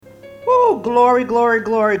Glory, glory,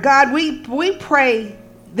 glory. God, we pray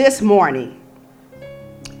this morning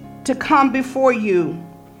to come before you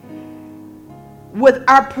with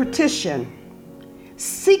our petition,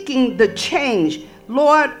 seeking the change.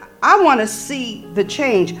 Lord, I want to see the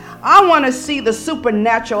change. I want to see the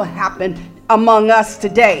supernatural happen among us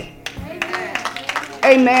today.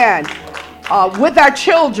 Amen. With our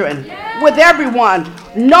children, with everyone.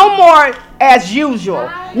 No more as usual.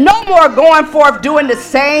 No more going forth doing the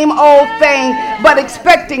same old thing, but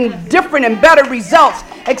expecting different and better results.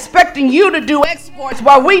 Expecting you to do exploits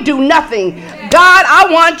while we do nothing. God, I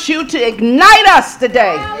want you to ignite us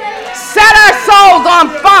today. Set our souls on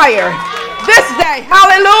fire this day.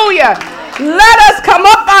 Hallelujah. Let us come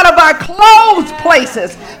up out of our closed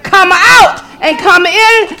places. Come out and come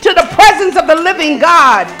into the presence of the living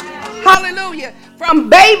God. Hallelujah. From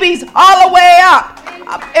babies all the way up.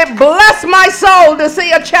 It blessed my soul to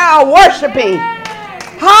see a child worshiping.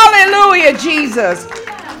 Hallelujah, Jesus.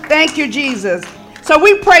 Thank you, Jesus. So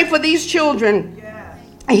we pray for these children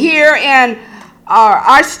here in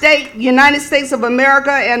our state, United States of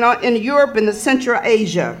America, and in Europe and the Central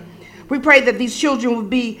Asia. We pray that these children will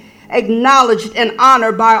be acknowledged and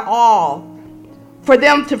honored by all, for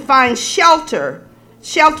them to find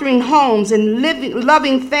sheltering homes and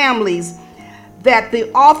loving families, that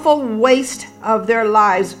the awful waste of their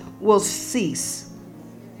lives will cease.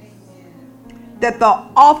 That the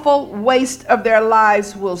awful waste of their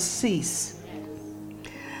lives will cease.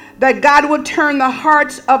 That God will turn the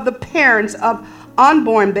hearts of the parents of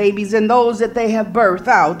unborn babies and those that they have birthed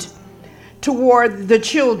out toward the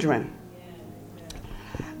children.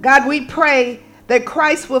 God, we pray that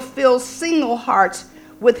Christ will fill single hearts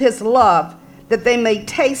with his love, that they may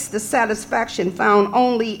taste the satisfaction found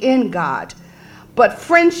only in God. But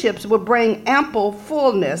friendships will bring ample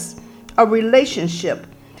fullness of relationship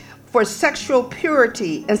for sexual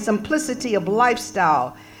purity and simplicity of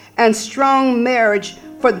lifestyle, and strong marriage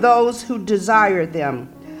for those who desire them.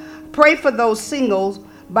 Pray for those single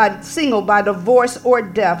by divorce or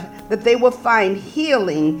death, that they will find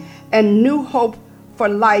healing and new hope for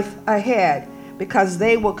life ahead, because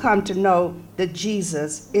they will come to know that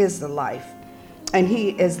Jesus is the life and he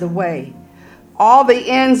is the way. All the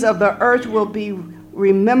ends of the earth will be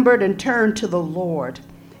remembered and turned to the Lord,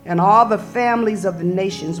 and all the families of the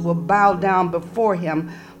nations will bow down before him,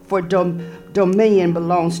 for dominion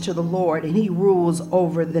belongs to the Lord, and he rules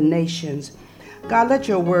over the nations. God, let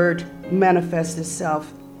your word manifest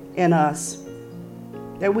itself in us,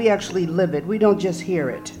 that we actually live it. We don't just hear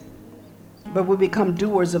it, but we become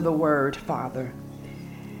doers of the word, Father,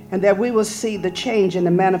 and that we will see the change and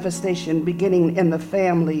the manifestation beginning in the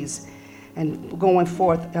families and going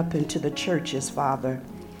forth up into the churches, Father.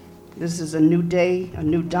 This is a new day, a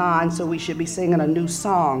new dawn, so we should be singing a new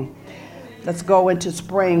song. Let's go into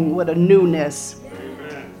spring with a newness,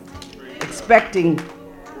 expecting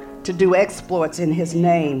to do exploits in his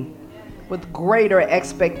name, with greater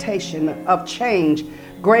expectation of change,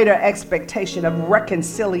 greater expectation of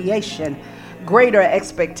reconciliation, greater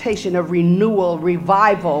expectation of renewal,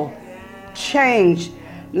 revival, change.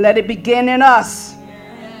 Let it begin in us.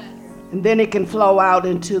 And then it can flow out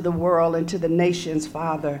into the world, into the nations,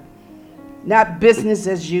 Father. Not business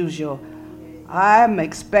as usual. I'm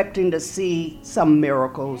expecting to see some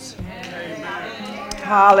miracles.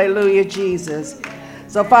 Hallelujah, Jesus.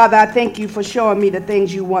 So, Father, I thank you for showing me the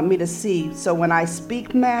things you want me to see. So when I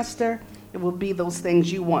speak, Master, it will be those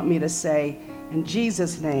things you want me to say. In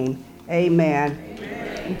Jesus' name, amen.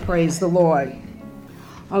 And praise the Lord.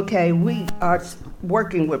 Okay, we are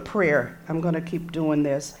working with prayer. I'm going to keep doing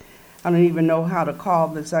this. I don't even know how to call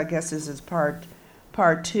this. I guess this is part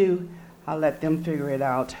 2. I'll let them figure it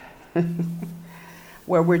out.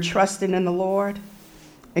 Where we're trusting in the Lord,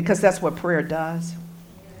 because that's what prayer does.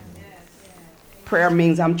 Prayer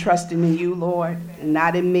means I'm trusting in you, Lord, and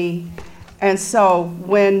not in me. And so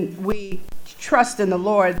when we trust in the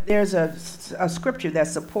Lord, there's a scripture that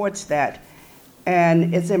supports that,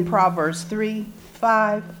 and it's in Proverbs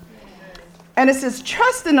 3:5. And it says,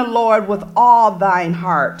 trust in the Lord with all thine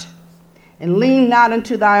heart, and lean not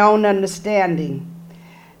unto thy own understanding.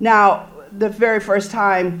 Now, the very first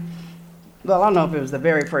time, well, I don't know if it was the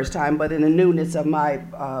very first time, but in the newness of my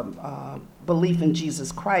belief in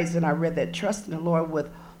Jesus Christ, and I read that, trust in the Lord with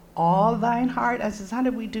all thine heart. I says, how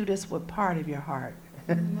did we do this with part of your heart?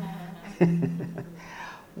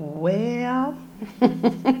 Well,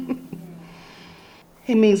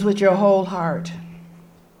 he means with your whole heart.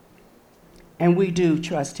 And we do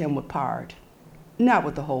trust him with part, not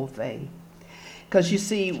with the whole thing. Because you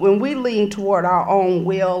see, when we lean toward our own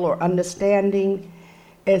will or understanding,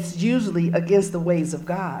 it's usually against the ways of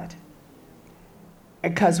God.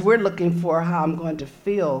 Because we're looking for how I'm going to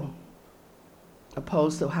feel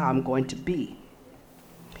opposed to how I'm going to be.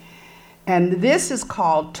 And this is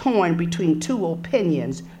called torn between two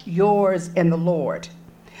opinions, yours and the Lord.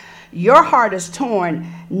 Your heart is torn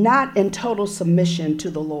not in total submission to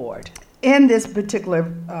the Lord. In this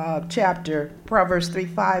particular chapter, Proverbs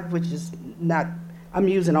 3:5, which is not, I'm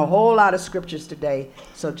using a whole lot of scriptures today,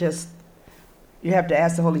 so just, you have to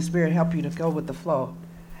ask the Holy Spirit to help you to go with the flow.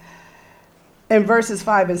 In verses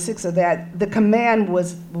 5 and 6 of that, the command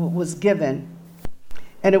was given.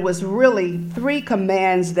 And it was really 3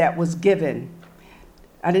 commands that was given.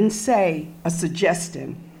 I didn't say a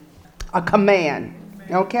suggestion, a command,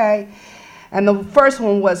 okay? And the first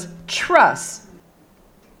one was trust.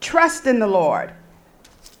 Trust in the Lord.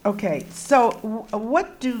 Okay, so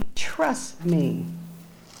what do trust mean?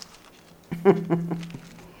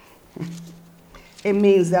 It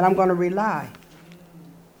means that I'm going to rely.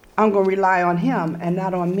 I'm going to rely on him and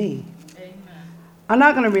not on me. Amen. I'm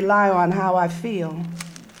not going to rely on how I feel,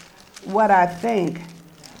 what I think,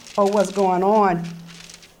 or what's going on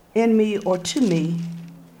in me or to me,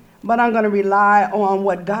 but I'm going to rely on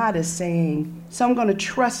what God is saying. So I'm going to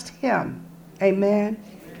trust him. Amen.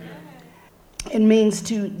 It means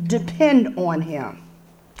to depend on him.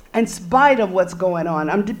 In spite of what's going on,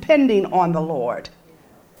 I'm depending on the Lord.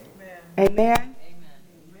 Amen. Amen.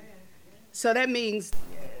 So that means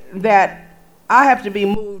that I have to be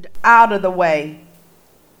moved out of the way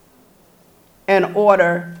in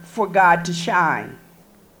order for God to shine.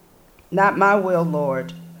 Not my will,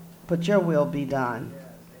 Lord, but your will be done.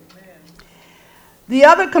 The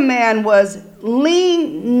other command was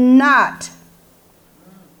lean not.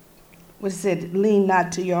 What said? Lean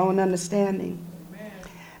not to your own understanding.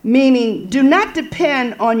 Meaning, do not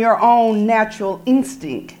depend on your own natural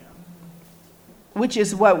instinct, which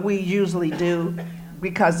is what we usually do,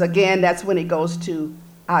 because again, that's when it goes to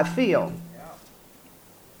I feel.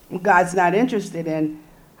 God's not interested in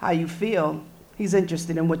how you feel. He's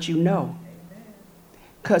interested in what you know.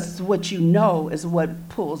 Because what you know is what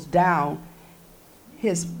pulls down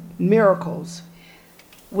his miracles,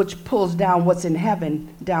 which pulls down what's in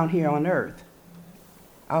heaven down here on earth.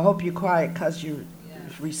 I hope you're quiet because you're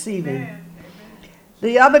receiving.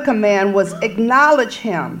 The other command was acknowledge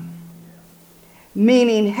him,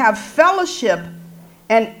 meaning have fellowship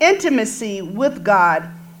and intimacy with God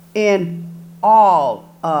in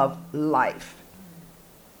all of life.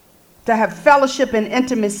 To have fellowship and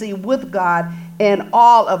intimacy with God in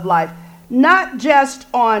all of life, not just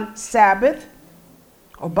on Sabbath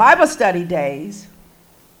or Bible study days,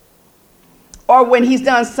 or when he's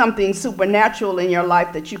done something supernatural in your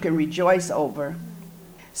life that you can rejoice over.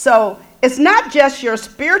 So it's not just your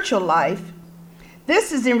spiritual life.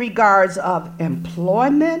 This is in regards of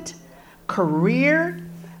employment, career,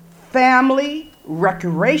 family,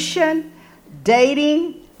 recreation,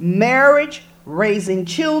 dating, marriage, raising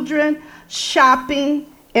children,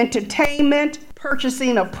 shopping, entertainment,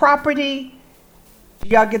 purchasing of property.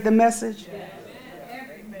 Y'all get the message?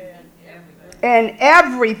 And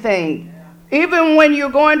everything. Even when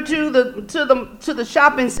you're going to the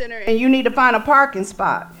shopping center and you need to find a parking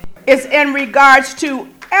spot. It's in regards to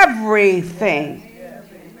everything.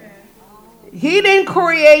 He didn't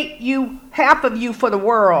create you, half of you for the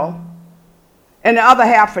world and the other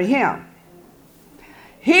half for him.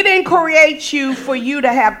 He didn't create you for you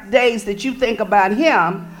to have days that you think about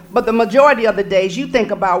him, but the majority of the days you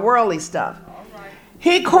think about worldly stuff.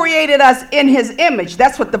 He created us in his image.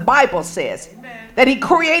 That's what the Bible says. Amen. That he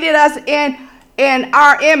created us in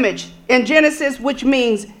our image in Genesis, which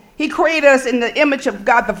means he created us in the image of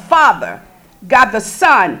God the Father, God the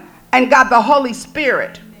Son, and God the Holy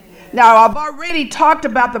Spirit. Now, I've already talked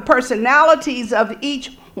about the personalities of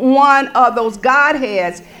each one of those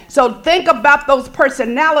Godheads. So think about those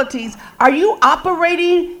personalities. Are you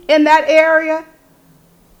operating in that area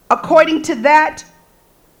according to that?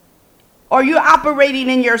 Or are you operating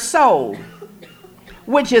in your soul,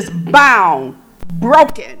 which is bound,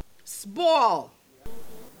 broken, spoiled,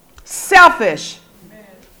 selfish,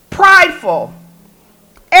 prideful,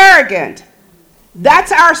 arrogant?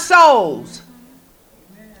 That's our souls.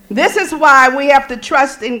 This is why we have to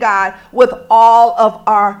trust in God with all of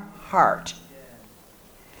our heart.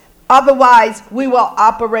 Otherwise, we will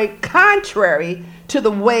operate contrary to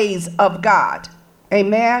the ways of God.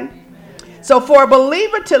 Amen? So for a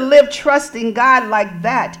believer to live trusting God like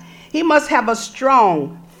that, he must have a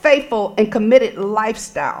strong, faithful, and committed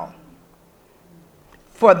lifestyle.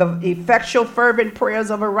 For the effectual, fervent prayers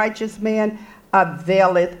of a righteous man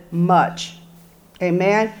availeth much.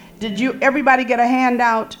 Amen? Did everybody get a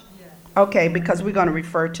handout? Okay, because we're going to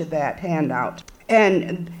refer to that handout.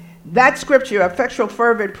 And That scripture, effectual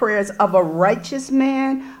fervent prayers of a righteous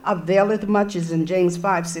man availeth much, is in James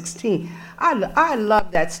 5:16. I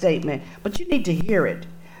love that statement, but you need to hear it.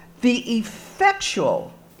 The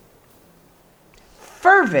effectual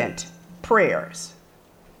fervent prayers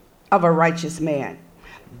of a righteous man.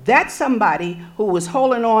 That's somebody who was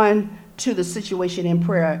holding on to the situation in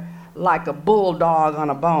prayer like a bulldog on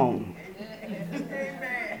a bone.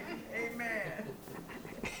 Amen.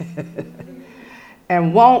 Amen.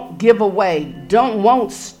 And won't give away,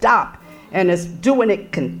 won't stop, and is doing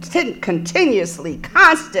it continuously,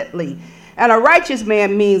 constantly. And a righteous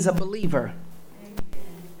man means a believer.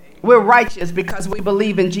 We're righteous because we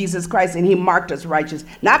believe in Jesus Christ, and he marked us righteous,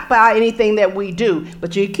 not by anything that we do,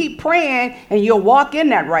 but you keep praying and you'll walk in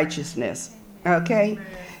that righteousness. Okay?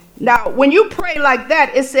 Now, when you pray like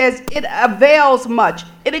that, it says it avails much.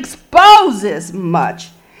 It exposes much.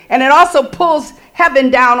 And it also pulls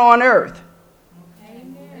heaven down on earth.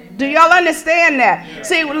 Do y'all understand that? Yeah.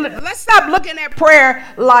 See, let's stop looking at prayer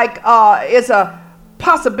like it's a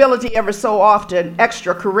possibility ever so often,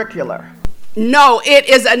 extracurricular. No, it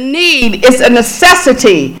is a need. It's a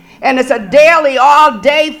necessity. And it's a daily,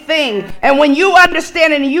 all-day thing. And when you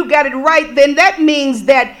understand it and you got it right, then that means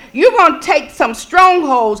that you're going to take some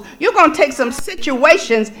strongholds, you're going to take some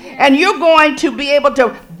situations, and you're going to be able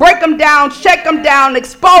to break them down, shake them down,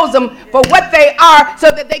 expose them for what they are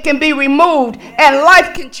so that they can be removed and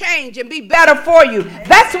life can change and be better for you.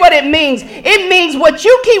 That's what it means. It means what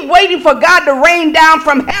you keep waiting for God to rain down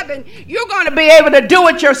from heaven, you're going to be able to do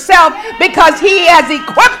it yourself because he has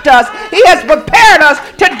equipped us, he has prepared us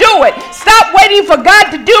to do it. Stop waiting for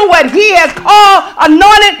God to do what he has called,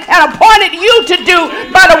 anointed, and appointed you to do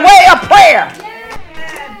by the way of prayer.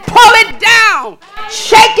 Pull it down,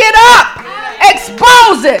 shake it up,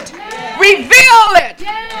 expose it, reveal it,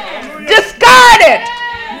 discard it,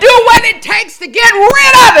 do what it takes to get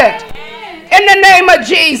rid of it in the name of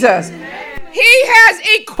Jesus. He has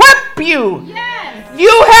equipped you.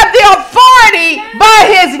 You have the authority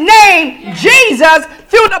by his name, Jesus,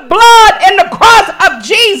 through the blood and the cross of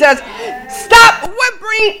Jesus. Stop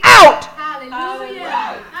whimpering out.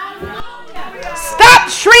 Stop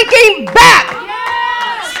shrinking back.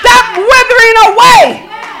 Stop withering away,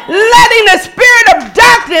 letting the spirit of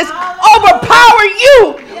darkness overpower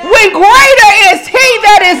you when greater is he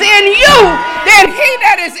that is in you than he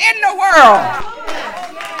that is in the world.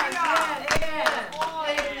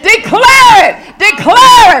 Declare it.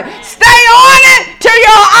 Declare it. Stay on it till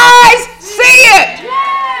your eyes see it.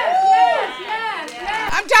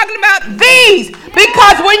 I'm talking about these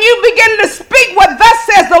because when you begin to speak what thus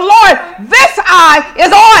says the Lord, this eye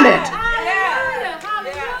is on it.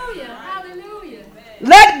 Hallelujah.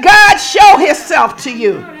 Let God show himself to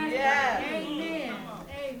you.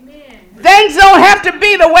 Things don't have to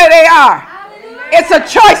be the way they are. It's a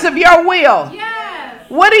choice of your will.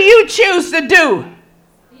 What do you choose to do?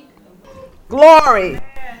 Glory.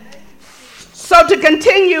 So to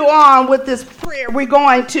continue on with this prayer, we're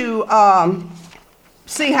going to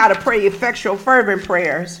see how to pray effectual fervent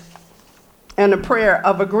prayers and a prayer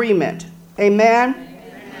of agreement. Amen?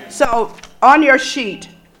 So on your sheet,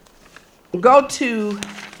 go to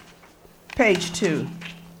page 2.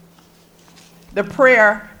 The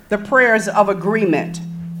prayers of agreement.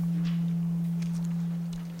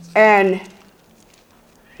 And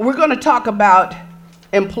we're going to talk about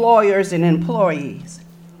employers and employees.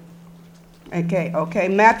 Okay,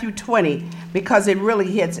 Matthew 20, because it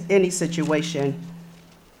really hits any situation.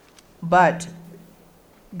 But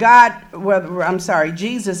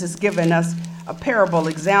Jesus has given us a parable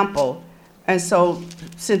example. And so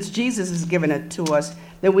since Jesus has given it to us,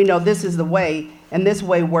 then we know this is the way, and this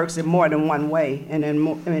way works in more than one way and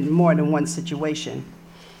in more than one situation.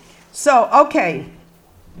 So, okay,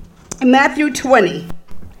 Matthew 20.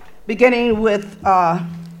 Beginning with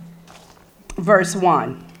verse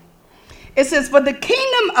 1. It says, "For the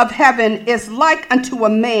kingdom of heaven is like unto a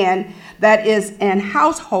man that is an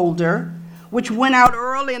householder, which went out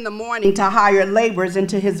early in the morning to hire laborers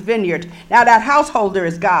into his vineyard." Now that householder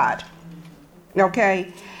is God.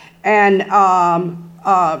 Okay? And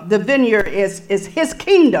the vineyard is his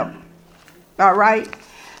kingdom. All right?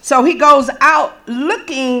 So he goes out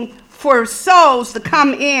looking for souls to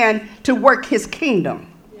come in to work his kingdom.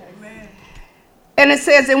 And it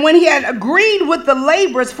says, and when he had agreed with the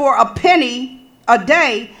laborers for a penny a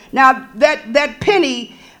day, now that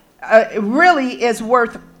penny really is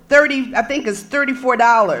worth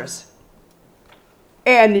 $34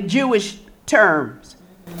 in Jewish terms.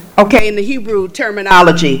 Okay, in the Hebrew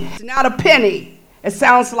terminology. It's not a penny. It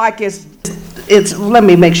sounds like it's let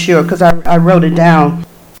me make sure because I wrote it down.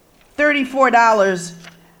 $34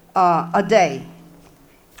 a day.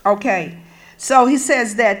 Okay. So he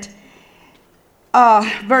says that,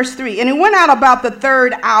 verse 3, and he went out about the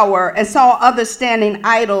third hour and saw others standing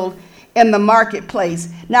idle in the marketplace.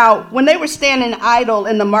 Now, when they were standing idle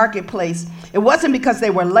in the marketplace, it wasn't because they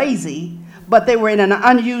were lazy, but they were in an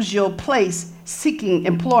unusual place seeking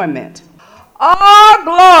employment. Oh,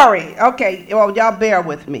 glory. Okay, well, y'all bear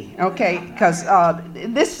with me, okay, because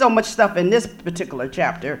there's so much stuff in this particular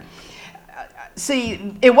chapter.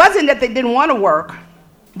 See, it wasn't that they didn't want to work.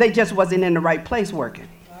 They just wasn't in the right place working.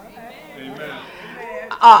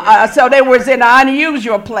 So they was in an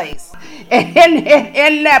unusual place. And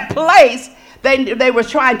in that place, they were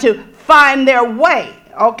trying to find their way,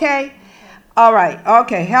 okay? All right,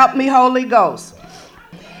 okay, help me, Holy Ghost.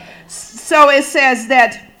 So it says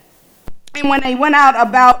that, and when they went out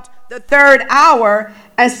about the third hour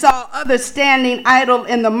and saw others standing idle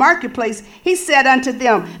in the marketplace, he said unto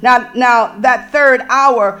them, now that third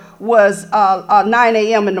hour was 9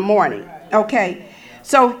 a.m. in the morning, okay?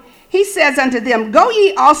 So he says unto them, go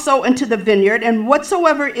ye also into the vineyard, and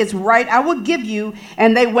whatsoever is right I will give you.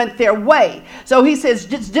 And they went their way. So he says,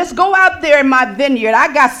 just go out there in my vineyard.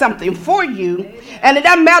 I got something for you. And it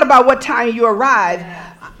doesn't matter about what time you arrive.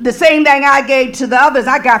 The same thing I gave to the others,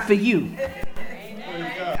 I got for you.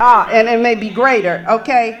 And it may be greater,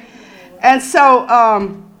 okay? And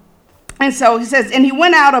so he says, and he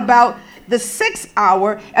went out about the 6th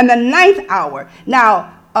hour and the 9th hour.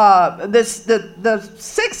 Now, the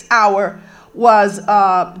 6th hour was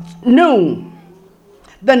noon.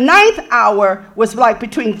 The 9th hour was like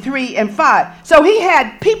between 3 and 5. So he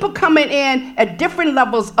had people coming in at different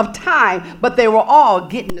levels of time, but they were all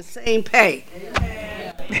getting the same pay.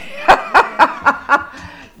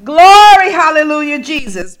 Glory, hallelujah,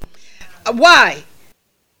 Jesus. Why?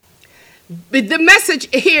 The message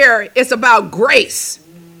here is about grace,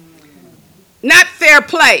 not fair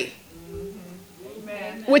play,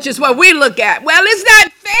 which is what we look at. Well, it's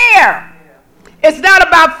not fair. It's not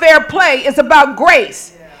about fair play. It's about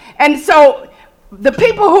grace. And so the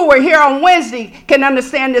people who were here on Wednesday can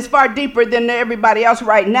understand this far deeper than everybody else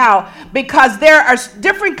right now, because there are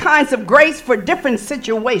different kinds of grace for different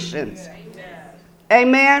situations.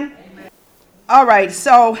 Amen. All right,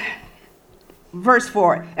 so verse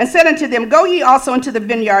 4, and said unto them, go ye also into the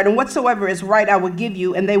vineyard, and whatsoever is right I will give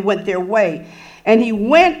you. And they went their way. And he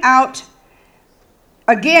went out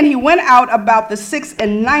about the 6th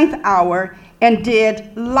and 9th hour and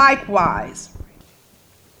did likewise.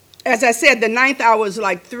 As I said, the 9th hour is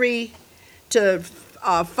like 3 to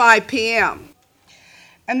 5 p.m.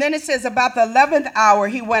 And then it says, about the 11th hour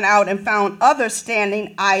he went out and found others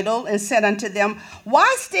standing idle, and said unto them,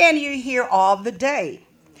 why stand ye here all the day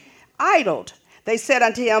idled? They said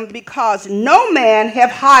unto him, because no man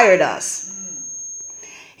hath hired us.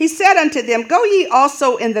 He said unto them, go ye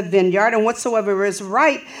also in the vineyard, and whatsoever is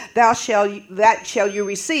right that shall you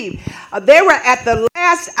receive. They were at the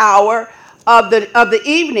last hour of the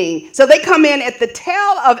evening, so they come in at the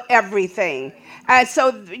tail of everything. And so,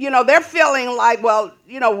 they're feeling like, well,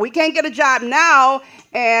 we can't get a job now,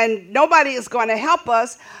 and nobody is going to help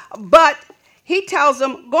us. But he tells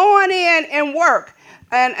them, go on in and work,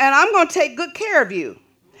 and I'm going to take good care of you,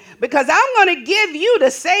 because I'm going to give you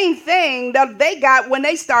the same thing that they got when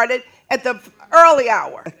they started at the early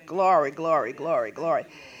hour. Glory, glory, glory, glory.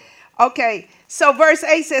 Okay, so verse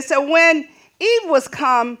 8 says, so when eve was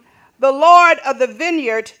come, the Lord of the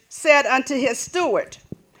vineyard said unto his steward,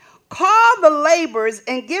 call the laborers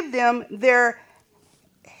and give them their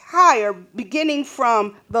hire, beginning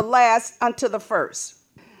from the last unto the first.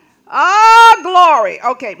 Glory.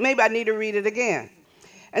 Okay, maybe I need to read it again.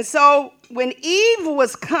 And so when eve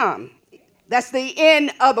was come, that's the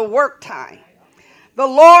end of the work time, the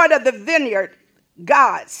Lord of the vineyard,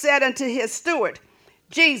 God, said unto his steward,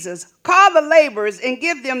 Jesus, call the laborers and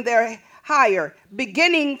give them their hire,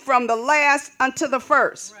 beginning from the last unto the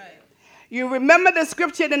first. Right. You remember the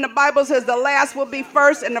scripture in the Bible says the last will be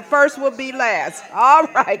first and the first will be last. All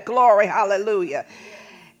right, glory, hallelujah.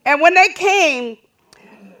 And when they came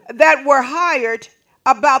that were hired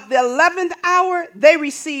about the 11th hour, they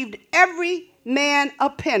received every man a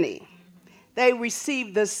penny. They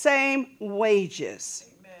received the same wages.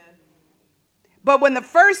 But when the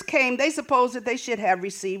first came, they supposed that they should have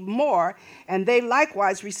received more, and they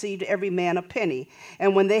likewise received every man a penny.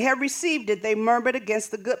 And when they had received it, they murmured against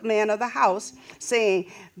the good man of the house,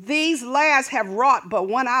 saying, these last have wrought but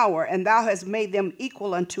 1 hour, and thou hast made them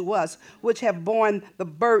equal unto us, which have borne the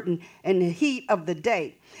burden and the heat of the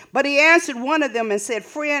day. But he answered one of them and said,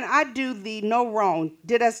 friend, I do thee no wrong.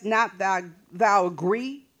 Didst not thou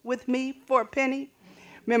agree with me for a penny?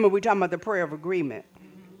 Remember, we're talking about the prayer of agreement.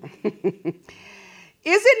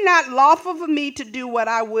 Is it not lawful for me to do what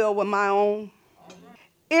I will with my own?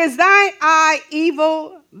 Is thine eye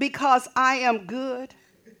evil because I am good?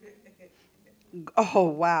 Oh,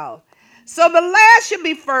 wow. So the last should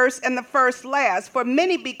be first and the first last. For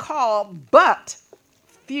many be called, but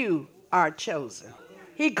few are chosen.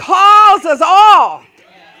 He calls us all.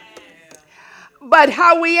 But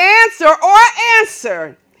how we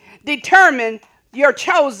answer determine your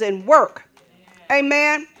chosen work.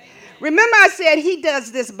 Amen. Remember I said he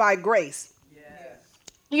does this by grace.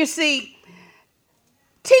 You see,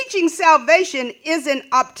 teaching salvation isn't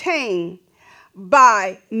obtained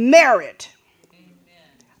by merit,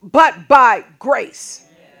 but by grace.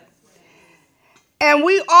 And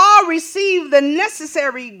we all receive the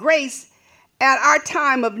necessary grace at our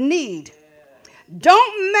time of need.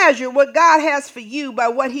 Don't measure what God has for you by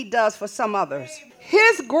what he does for some others.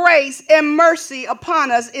 His grace and mercy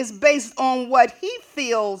upon us is based on what he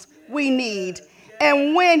feels we need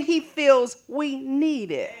and when he feels we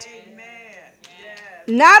need it.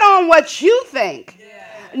 Not on what you think,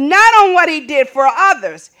 not on what he did for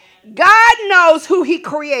others. God knows who he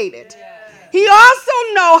created. He also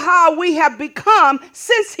knows how we have become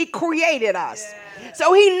since he created us.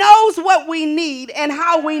 So he knows what we need and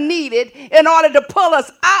how we need it in order to pull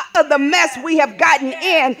us out of the mess we have gotten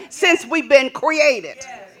in since we've been created.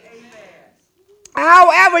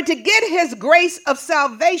 However, to get his grace of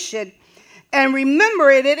salvation, and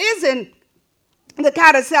remember it isn't the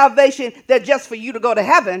kind of salvation that's just for you to go to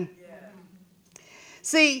heaven.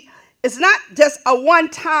 See, it's not just a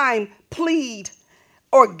one-time plead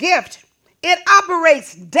or gift. It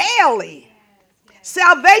operates daily.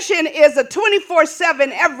 Salvation is a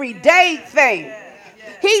 24/7 everyday thing.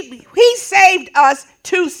 He saved us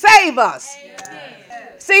to save us.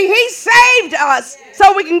 See, he saved us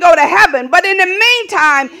so we can go to heaven. But in the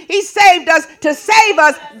meantime, he saved us to save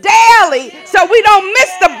us daily so we don't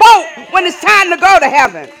miss the boat when it's time to go to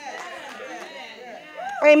heaven.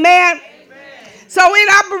 Amen. So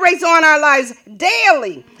it operates on our lives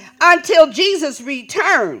daily until Jesus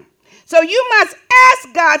returns. So you must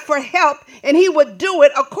ask God for help, and he would do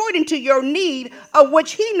it according to your need, of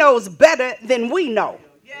which he knows better than we know.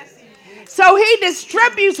 So he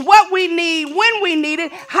distributes what we need, when we need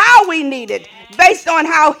it, how we need it, based on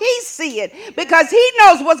how he sees it, because he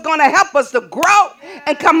knows what's going to help us to grow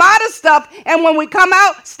and come out of stuff, and when we come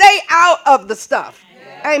out, stay out of the stuff.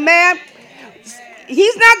 Amen.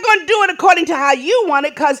 He's not going to do it according to how you want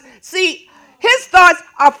it, because, see, his thoughts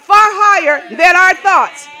are far higher than our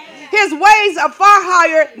thoughts. His ways are far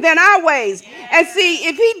higher than our ways. And see,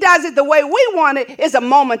 if he does it the way we want it, it's a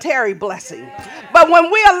momentary blessing. But when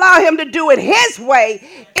we allow him to do it his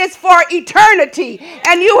way, it's for eternity.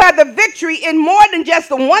 And you have the victory in more than just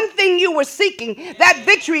the one thing you were seeking. That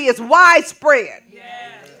victory is widespread.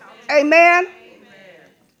 Amen.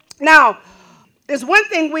 Now, there's one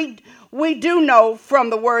thing we do know from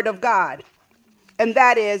the word of God, and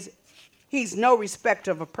that is he's no respecter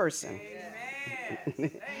of a person.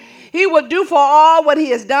 He will do for all what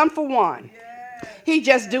he has done for one. He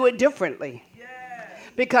just do it differently.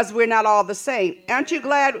 Because we're not all the same. Aren't you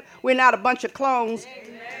glad we're not a bunch of clones?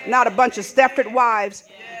 Not a bunch of Stepford wives?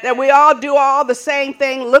 That we all do all the same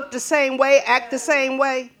thing, look the same way, act the same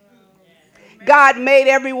way? God made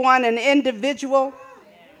everyone an individual,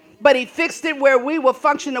 but he fixed it where we will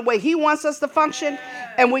function the way he wants us to function,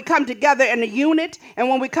 and we come together in a unit, and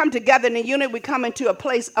when we come together in a unit, we come into a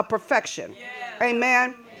place of perfection.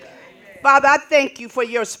 Amen. Father, I thank you for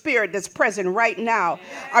your spirit that's present right now.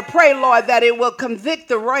 I pray, Lord, that it will convict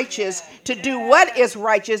the righteous to do what is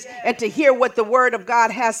righteous and to hear what the word of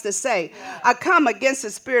God has to say. I come against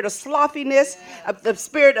the spirit of slothiness, the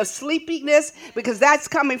spirit of sleepiness, because that's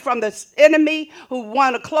coming from the enemy who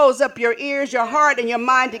want to close up your ears, your heart, and your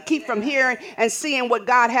mind to keep from hearing and seeing what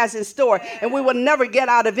God has in store. And we will never get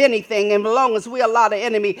out of anything as long as we allow the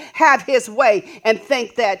enemy have his way and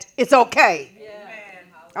think that it's okay.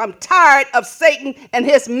 I'm tired of Satan and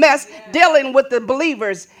his mess dealing with the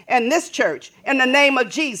believers in this church in the name of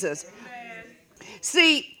Jesus.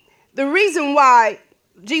 See, the reason why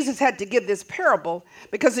Jesus had to give this parable,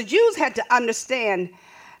 because the Jews had to understand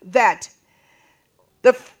that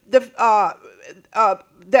that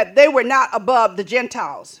they were not above the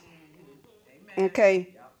Gentiles.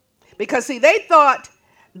 Okay? Because, see, they thought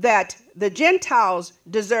that the Gentiles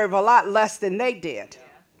deserve a lot less than they did.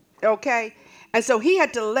 Okay? And so he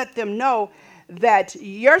had to let them know that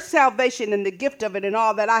your salvation and the gift of it and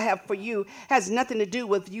all that I have for you has nothing to do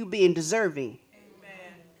with you being deserving.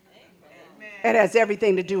 Amen. It has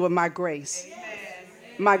everything to do with my grace.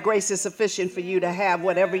 My grace is sufficient for you to have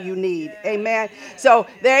whatever you need. Amen. So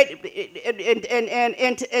there,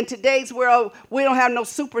 in today's world, we don't have no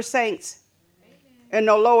super saints and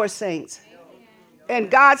no lower saints. In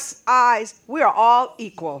God's eyes, we are all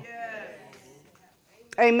equal.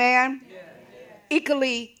 Amen.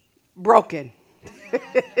 Equally broken.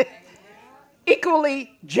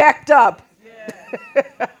 Equally jacked up.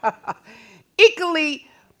 Equally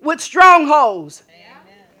with strongholds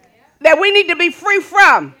that we need to be free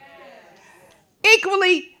from.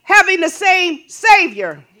 Equally having the same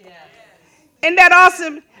Savior. Isn't that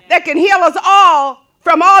awesome? That can heal us all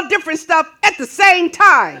from all different stuff at the same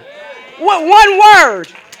time. With one word.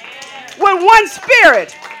 With one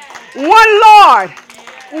spirit. One Lord.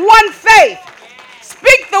 One faith.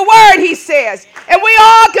 Speak the word, he says. And we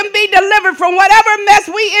all can be delivered from whatever mess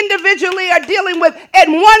we individually are dealing with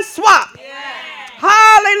in one swap.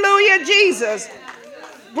 Hallelujah, Jesus.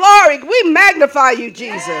 Glory, we magnify you,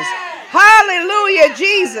 Jesus. Hallelujah,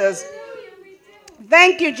 Jesus.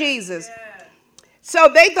 Thank you, Jesus. So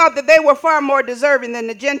they thought that they were far more deserving than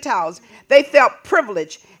the Gentiles. They felt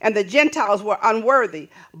privileged, and the Gentiles were unworthy.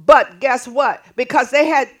 But guess what? Because they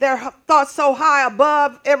had their thoughts so high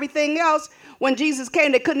above everything else, when Jesus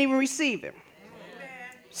came, they couldn't even receive him.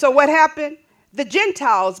 So what happened? The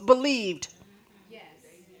Gentiles believed.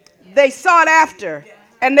 They sought after,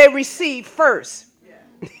 and they received first.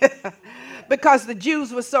 Because the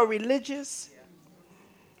Jews were so religious,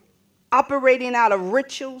 operating out of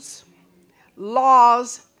rituals,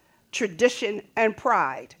 laws, tradition, and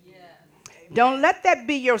pride. Don't let that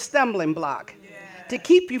be your stumbling block to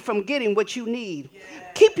keep you from getting what you need.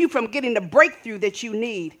 Keep you from getting the breakthrough that you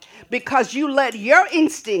need, because you let your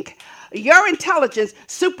instinct, your intelligence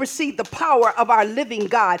supersede the power of our living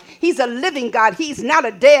God. He's a living God. He's not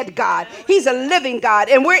a dead God. He's a living God.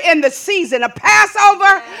 And we're in the season of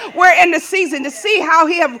Passover. We're in the season to see how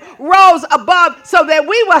he have rose above so that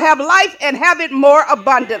we will have life and have it more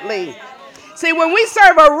abundantly. See, when we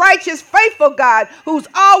serve a righteous, faithful God who's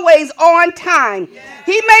always on time,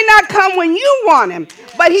 he may not come when you want him,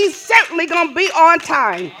 but he's certainly going to be on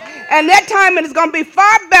time. And that time is going to be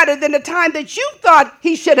far better than the time that you thought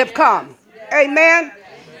he should have come. Amen.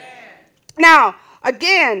 Now,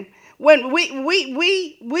 again, when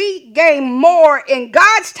we gain more in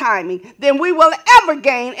God's timing than we will ever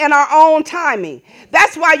gain in our own timing.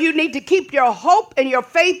 That's why you need to keep your hope and your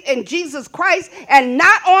faith in Jesus Christ, and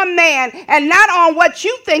not on man, and not on what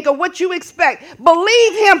you think or what you expect.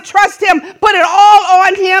 Believe him, trust him, put it all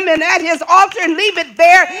on him and at his altar, and leave it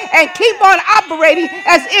there, and keep on operating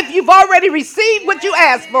as if you've already received what you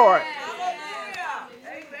asked for.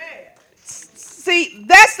 See,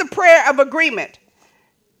 that's the prayer of agreement.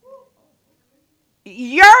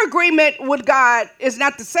 Your agreement with God is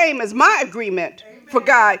not the same as my agreement for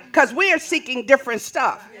God, because we are seeking different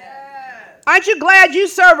stuff. Aren't you glad you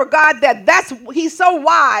serve a God he's so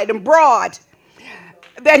wide and broad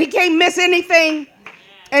that he can't miss anything,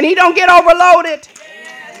 and he don't get overloaded.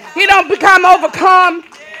 He don't become overcome.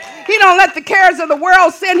 He don't let the cares of the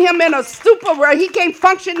world send him in a stupor where he can't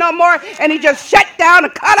function no more, and he just shut down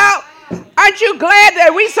and cut out. Aren't you glad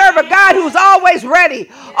that we serve a God who's always ready,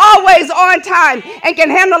 always on time, and can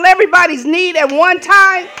handle everybody's need at one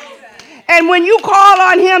time? And when you call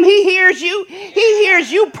on him, he hears you. He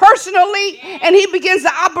hears you personally, and he begins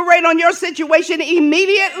to operate on your situation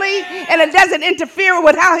immediately, and it doesn't interfere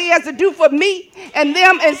with how he has to do for me and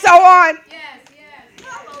them and so on.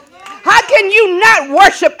 How can you not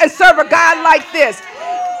worship and serve a God like this?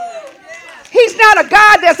 He's not a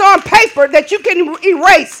God that's on paper that you can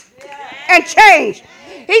erase and change.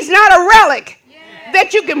 He's not a relic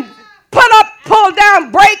that you can put up, pull down,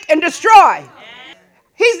 break, and destroy.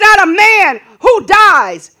 He's not a man who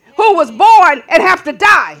dies, who was born and have to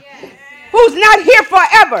die, who's not here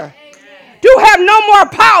forever, do have no more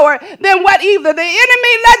power than what either the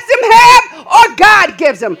enemy lets him have or God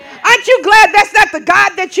gives him. Aren't you glad that's not the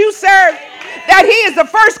God that you serve? That he is the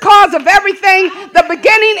first cause of everything, the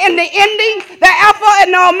beginning and the ending, the Alpha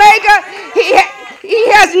and the Omega. He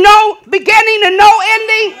has no beginning and no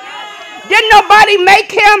ending. Didn't nobody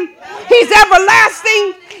make him? He's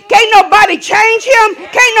everlasting. Can't nobody change him.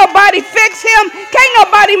 Can't nobody fix him. Can't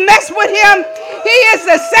nobody mess with him. He is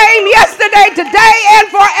the same yesterday, today,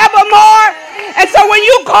 and forevermore. And so when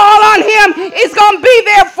you call on him, he's going to be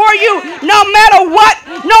there for you no matter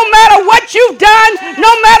what you've done,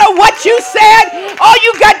 no matter what you said. All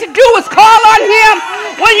you got to do is call on him.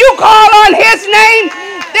 When you call on his name,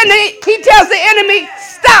 then he tells the enemy,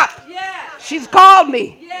 stop. She's called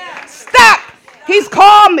me. Stop. He's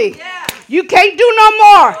called me. You can't do no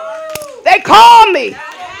more. They call me.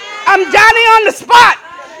 I'm Johnny on the spot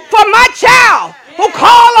for my child who who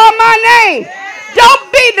call on my name.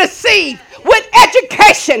 Don't be deceived with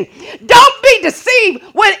education. Don't be deceived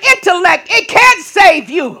with intellect. It can't save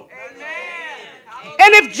you.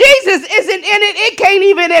 And if Jesus isn't in it, it can't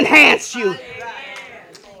even enhance you.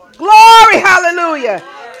 Glory, hallelujah.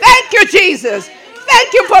 Thank you, Jesus.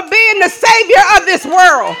 Thank you for being the Savior of this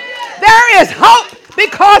world. There is hope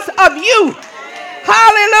because of you.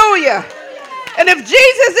 Hallelujah. And if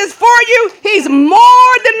Jesus is for you, he's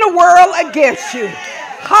more than the world against you.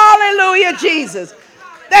 Hallelujah, Jesus.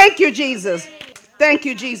 Thank you, Jesus. Thank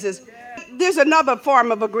you, Jesus. There's another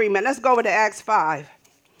form of agreement. Let's go over to Acts 5.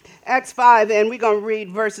 Acts 5, and we're going to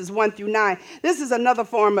read verses 1 through 9. This is another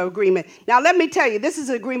form of agreement. Now, let me tell you, this is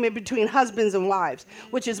an agreement between husbands and wives,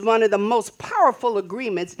 which is one of the most powerful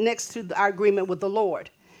agreements next to our agreement with the Lord.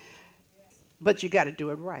 But you got to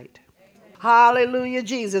do it right. Hallelujah,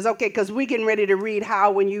 Jesus. Okay, because we're getting ready to read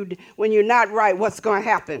how when you're not right, what's going to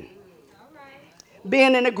happen.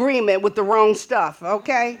 Being in agreement with the wrong stuff,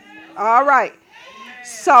 okay? All right.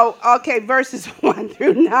 So, okay, verses 1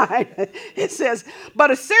 through 9, it says, but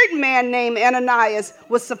a certain man named Ananias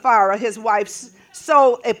with Sapphira, his wife,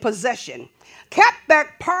 sold a possession, kept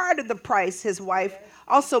back part of the price, his wife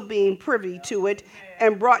also being privy to it,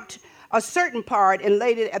 and brought a certain part and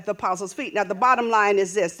laid it at the apostles' feet. Now, the bottom line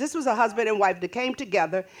is this. This was a husband and wife that came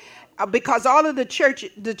together because all of the church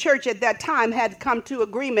at that time had come to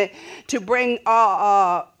agreement to bring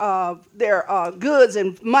their goods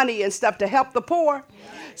and money and stuff to help the poor.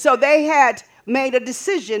 So they had made a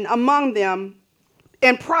decision among them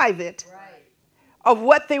in private of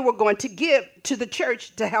what they were going to give to the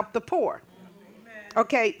church to help the poor.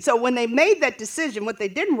 Okay, so when they made that decision, what they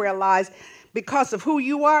didn't realize, because of who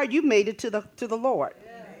you are, you made it to the Lord.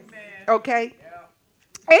 Okay?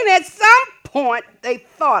 And at some point, they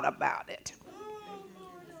thought about it.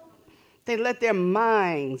 They let their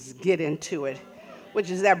minds get into it, which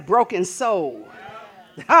is that broken soul.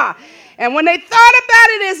 And when they thought about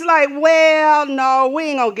it, it's like, well, no, we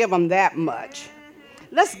ain't going to give them that much.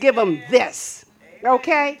 Let's give them this.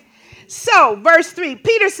 Okay? So, verse 3,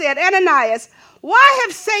 Peter said, Ananias, why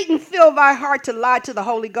have Satan filled thy heart to lie to the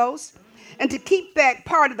Holy Ghost and to keep back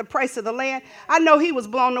part of the price of the land? I know he was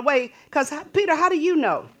blown away because, Peter, how do you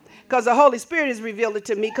know? Because the Holy Spirit has revealed it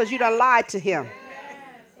to me because you done lied to him.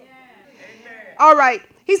 All right.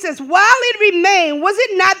 He says, while it remained, was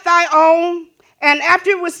it not thy own? And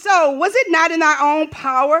after it was so, was it not in thy own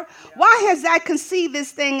power? Why hast thou conceived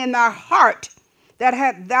this thing in thy heart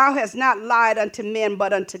that thou hast not lied unto men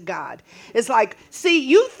but unto God? It's like, see,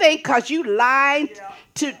 you think because you lied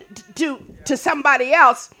to somebody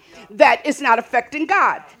else that it's not affecting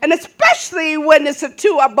God. And especially when it's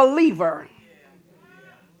to a believer.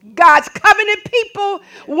 God's covenant people,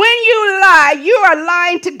 when you lie, you are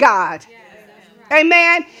lying to God.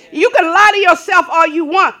 Amen. You can lie to yourself all you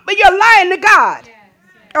want, but you're lying to God.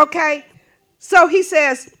 Okay. So he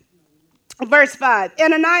says, verse 5,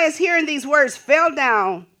 Ananias, hearing these words, fell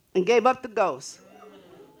down and gave up the ghost.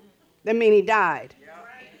 That means he died.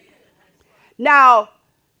 Now,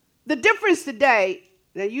 the difference today,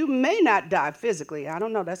 that you may not die physically. I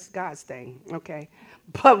don't know. That's God's thing. Okay.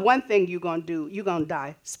 But one thing you're going to do, you're going to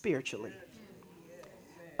die spiritually.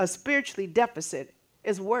 A spiritually deficit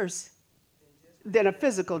is worse than a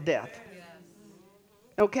physical death.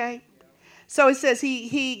 Okay? So it says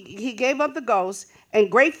he gave up the ghost,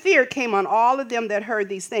 and great fear came on all of them that heard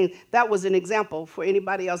these things. That was an example for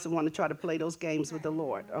anybody else who want to try to play those games with the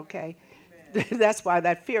Lord. Okay? That's why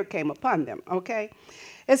that fear came upon them. Okay?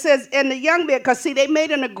 It says, and the young man, because see, they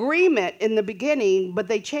made an agreement in the beginning, but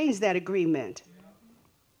they changed that agreement.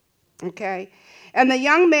 Okay? And the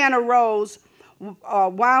young man arose,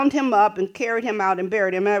 wound him up and carried him out and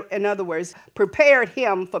buried him. In other words, prepared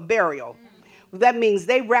him for burial. That means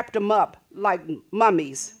they wrapped him up like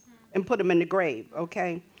mummies and put him in the grave,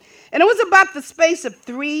 okay? And it was about the space of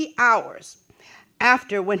 3 hours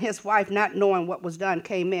after when his wife, not knowing what was done,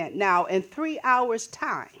 came in. Now, in 3 hours'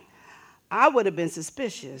 time, I would have been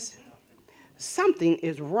suspicious. Something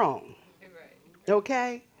is wrong,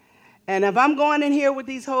 okay? And if I'm going in here with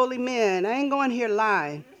these holy men, I ain't going here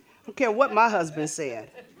lying. I don't care what my husband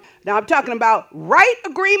said. Now, I'm talking about right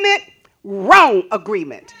agreement, wrong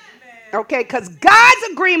agreement. Okay, because God's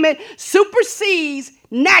agreement supersedes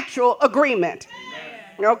natural agreement.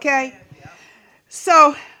 Okay?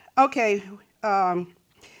 So, okay,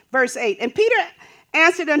 verse 8. And Peter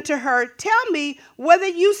answered unto her, tell me whether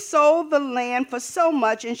you sold the land for so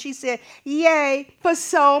much. And she said, yea, for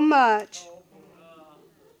so much.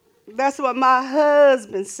 That's what my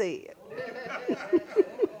husband said.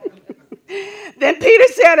 Then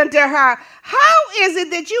Peter said unto her, how is it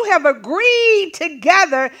that you have agreed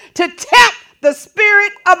together to tempt the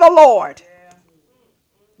Spirit of the Lord.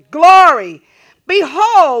 Glory.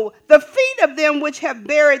 Behold, the feet of them which have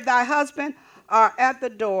buried thy husband are at the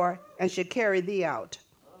door and should carry thee out.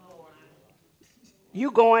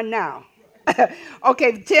 You going now.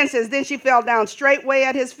 Okay, 10 says, then she fell down straightway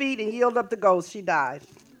at his feet and yielded up the ghost. She died.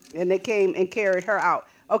 And they came and carried her out.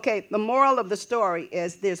 Okay, the moral of the story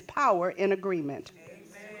is there's power in agreement.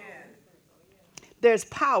 Amen. There's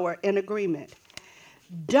power in agreement.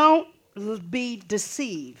 Don't be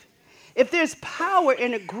deceived. If there's power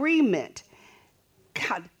in agreement,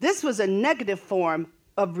 God, this was a negative form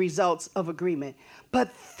of results of agreement.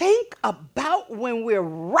 But think about when we're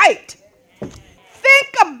right.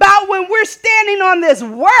 Think about when we're standing on this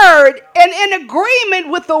word and in agreement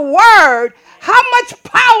with the word, how much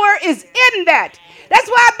power is in that. That's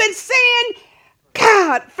why I've been saying,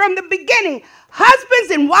 God, from the beginning,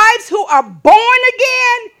 husbands and wives who are born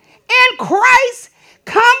again in Christ,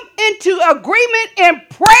 come into agreement in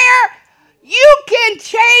prayer, you can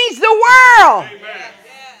change the world. Amen.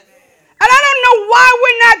 And I don't know why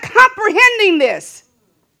we're not comprehending this.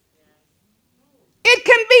 It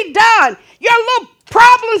can be done. Your little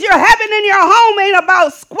problems you're having in your home ain't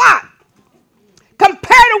about squat compared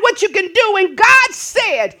to what you can do. And God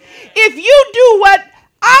said, if you do what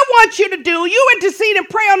I want you to do, you intercede and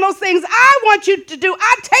pray on those things I want you to do,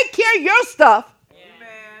 I take care of your stuff.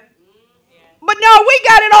 Amen. But no, we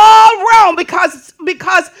got it all wrong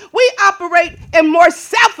because we operate in more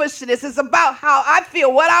selfishness. It's about how I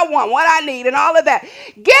feel, what I want, what I need, and all of that.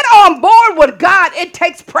 Get on board with God. It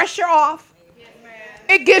takes pressure off.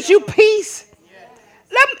 It gives you peace.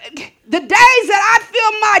 The days that I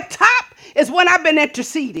feel my top is when I've been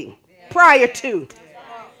interceding prior to.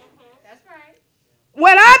 That's right.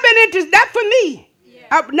 When I've been interceding, not for me.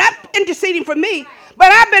 I'm not interceding for me,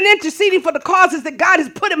 but I've been interceding for the causes that God has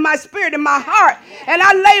put in my spirit, in my heart. And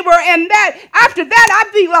I labor in that. After that,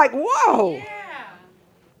 I be like, whoa.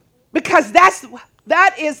 Because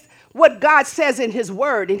that is what God says in his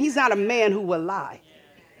word. And he's not a man who will lie.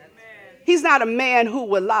 He's not a man who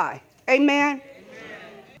will lie. Amen? Amen.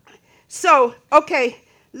 So, okay,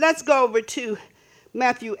 let's go over to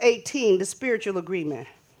Matthew 18, the spiritual agreement.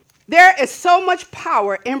 There is so much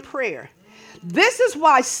power in prayer. This is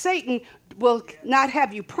why Satan will not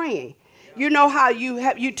have you praying. You know how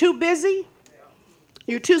you're too busy?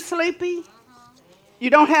 You're too sleepy?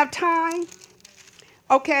 You don't have time?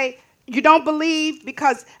 Okay, you don't believe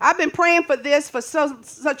because I've been praying for this for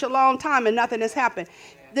such a long time and nothing has happened.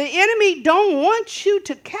 The enemy don't want you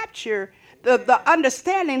to capture the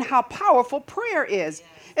understanding how powerful prayer is.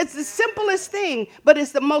 It's the simplest thing, but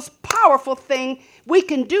it's the most powerful thing we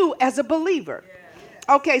can do as a believer.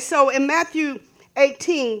 Okay, so in Matthew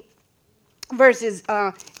 18, verses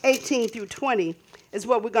 18 through 20 is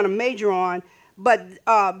what we're going to major on. But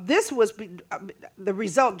this was the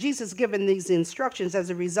result. Jesus given these instructions as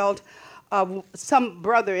a result some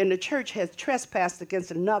brother in the church has trespassed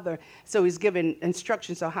against another, so he's giving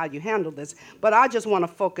instructions on how you handle this. But I just want to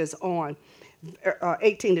focus on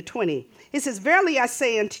 18 to 20. He says, verily I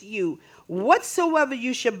say unto you, whatsoever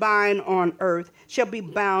you shall bind on earth shall be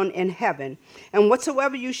bound in heaven, and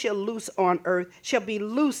whatsoever you shall loose on earth shall be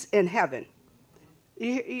loose in heaven.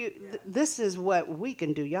 This is what we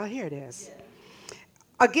can do. Y'all hear this?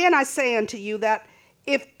 Again, I say unto you that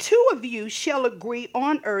if two of you shall agree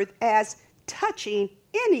on earth as touching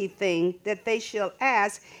anything that they shall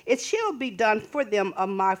ask, it shall be done for them of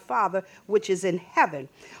my Father which is in heaven.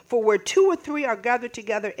 For where two or three are gathered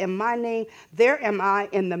together in my name, there am I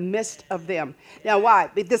in the midst of them. Now why?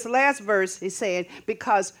 This last verse is saying,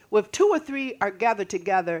 because with two or three are gathered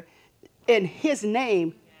together in his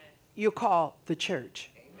name, you call the church.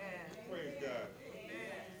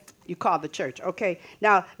 You call the church. Okay,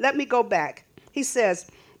 now let me go back. He says,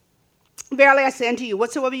 verily I say unto you,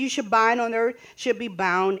 whatsoever you should bind on earth should be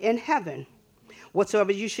bound in heaven.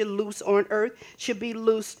 Whatsoever you should loose on earth should be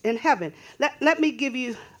loosed in heaven. Let me give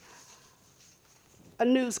you a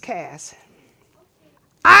newscast.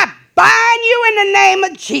 I bind you in the name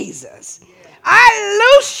of Jesus.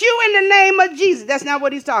 I loose you in the name of Jesus. That's not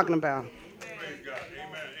what he's talking about.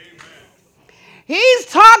 He's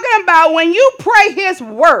talking about when you pray his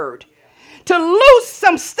word to loose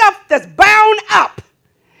some stuff that's bound up,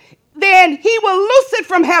 then he will loose it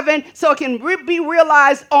from heaven so it can be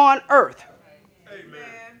realized on earth. Amen.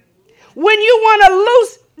 When you want to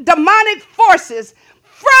loose demonic forces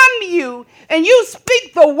from you and you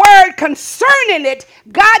speak the word concerning it,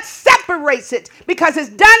 God separates it because it's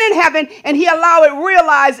done in heaven and he allow it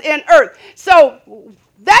realized in earth. So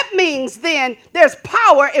that means then there's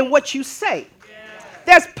power in what you say.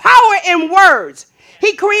 There's power in words.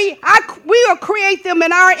 We will create them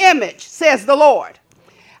in our image, says the Lord.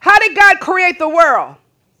 How did God create the world?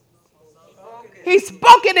 He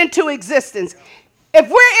spoke it into existence. If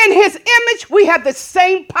we're in his image, we have the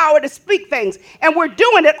same power to speak things. And we're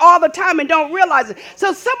doing it all the time and don't realize it.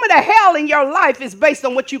 So some of the hell in your life is based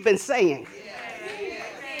on what you've been saying.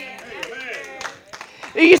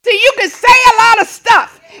 You see, you can say a lot of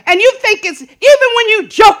stuff. And you think it's, even when you're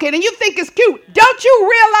joking and you think it's cute, don't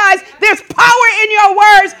you realize there's power in your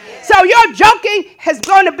words? So your joking is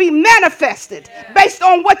going to be manifested based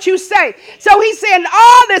on what you say. So he's saying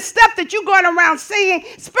all this stuff that you're going around saying,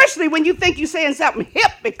 especially when you think you're saying something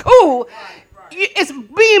hip and cool, it's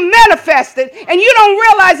being manifested and you don't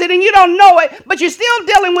realize it and you don't know it, but you're still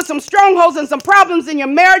dealing with some strongholds and some problems in your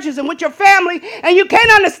marriages and with your family, and you can't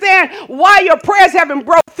understand why your prayers haven't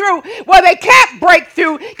broke through. Well, they can't break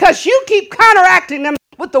through because you keep counteracting them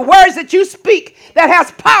with the words that you speak that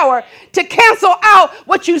has power to cancel out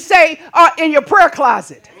what you say in your prayer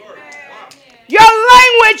closet. Your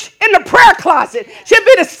language in the prayer closet should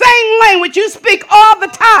be the same language you speak all the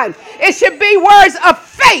time. It should be words of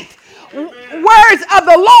faith. Words of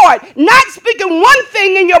the Lord, not speaking one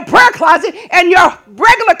thing in your prayer closet and your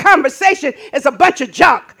regular conversation is a bunch of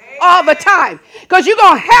junk all the time, because you're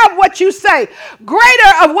going to have what you say.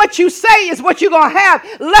 Greater of what you say is what you're going to have,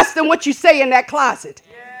 less than what you say in that closet,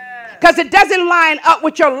 because it doesn't line up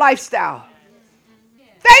with your lifestyle.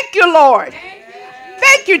 Thank you, Lord.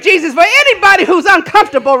 Thank you, Jesus, for anybody who's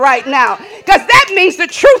uncomfortable right now, because that means the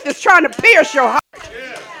truth is trying to pierce your heart.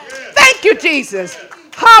 Thank you, Jesus.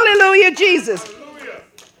 Hallelujah, Jesus.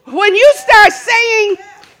 When you start saying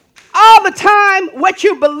all the time what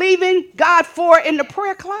you believe in God for in the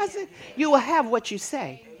prayer closet, you will have what you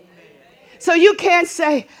say. So you can't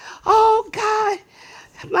say, oh, God,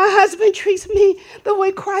 my husband treats me the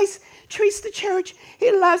way Christ treats the church.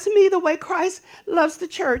 He loves me the way Christ loves the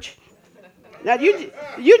church. Now,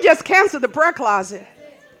 you just canceled the prayer closet.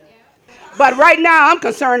 But right now, I'm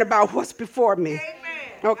concerned about what's before me.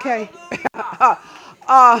 Okay?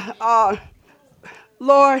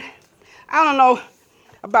 Lord, I don't know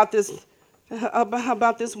about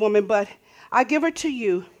this woman, but I give her to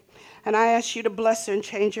you, and I ask you to bless her and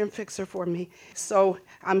change her and fix her for me. So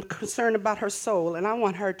I'm concerned about her soul, and I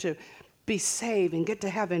want her to be saved and get to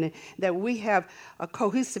heaven, and that we have a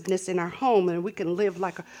cohesiveness in our home, and we can live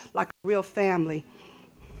like a real family.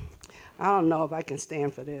 I don't know if I can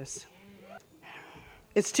stand for this.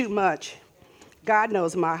 It's too much. God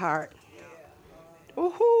knows my heart.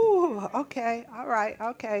 Ooh, okay, all right,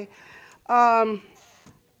 okay. Lord,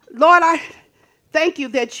 I thank you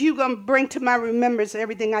that you're going to bring to my remembrance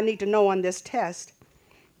everything I need to know on this test.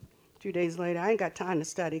 2 days later, I ain't got time to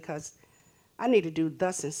study because I need to do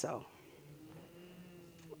thus and so.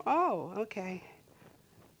 Oh, okay.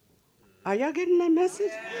 Are y'all getting that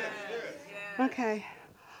message? Okay.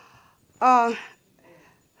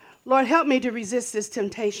 Lord, help me to resist this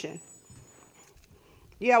temptation.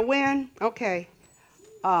 Yeah, when? Okay.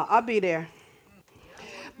 I'll be there.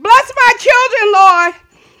 Bless my children, Lord.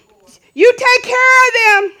 You take care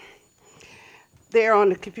of them. They're on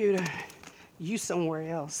the computer. You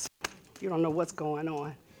somewhere else. You don't know what's going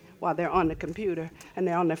on while they're on the computer and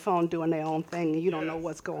they're on their phone doing their own thing and you don't know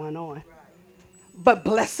what's going on. But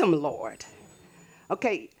bless them, Lord.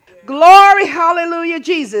 Okay. Glory, hallelujah,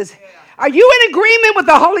 Jesus. Are you in agreement with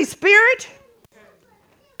the Holy Spirit?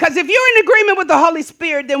 Because if you're in agreement with the Holy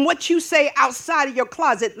Spirit, then what you say outside of your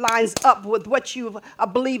closet lines up with what you are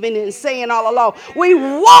believing and saying all along. We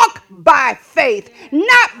walk by faith,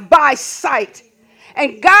 not by sight.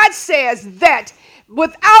 And God says that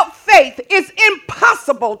without faith, it's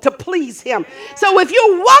impossible to please him. So if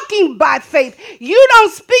you're walking by faith, you don't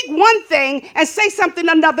speak one thing and say something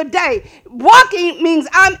another day. Walking means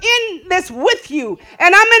I'm in this with you,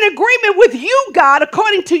 and I'm in agreement with you, God,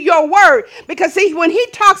 according to your word. Because see, when he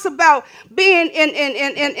talks about being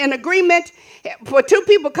in agreement, for two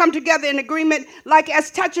people come together in agreement, like as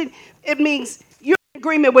touching, it means you're in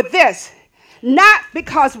agreement with this. Not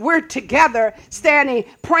because we're together, standing,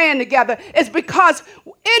 praying together. It's because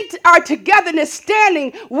in our togetherness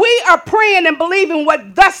standing, we are praying and believing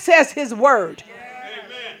what thus says his word.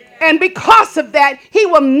 Amen. And because of that, he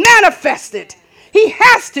will manifest it. He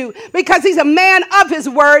has to, because he's a man of his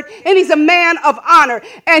word and he's a man of honor.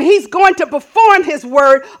 And he's going to perform his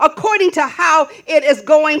word according to how it is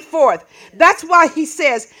going forth. That's why he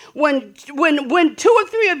says, when 2 or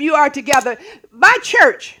 3 of you are together, my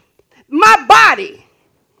church, my body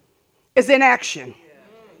is in action,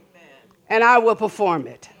 and I will perform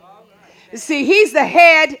it. You see, he's the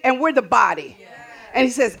head, and we're the body. And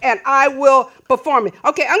he says, and I will perform it.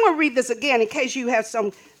 Okay, I'm going to read this again in case you have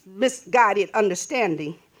some misguided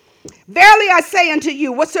understanding. Verily I say unto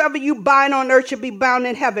you, whatsoever you bind on earth shall be bound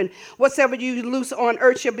in heaven. Whatsoever you loose on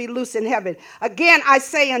earth shall be loose in heaven. Again, I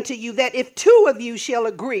say unto you that if two of you shall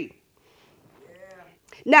agree.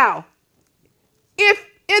 Now, if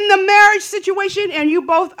in the marriage situation and you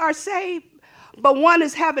both are saved, but one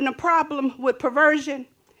is having a problem with perversion,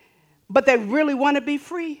 but they really want to be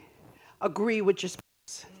free, agree with your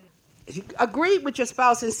spouse. Agree with your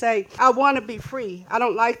spouse and say, I want to be free. I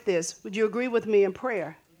don't like this. Would you agree with me in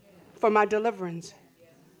prayer for my deliverance?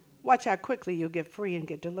 Watch how quickly you'll get free and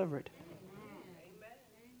get delivered.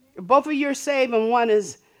 If both of you are saved and one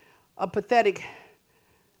is a pathetic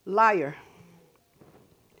liar,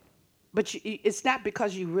 but it's not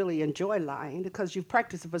because you really enjoy lying, because you've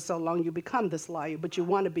practiced it for so long, you become this liar, but you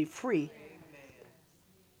want to be free.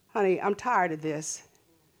 Honey, I'm tired of this.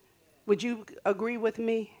 Would you agree with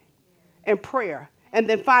me in prayer? And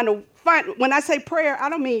then when I say prayer, I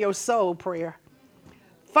don't mean your soul prayer.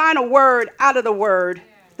 Find a word out of the word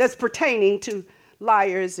that's pertaining to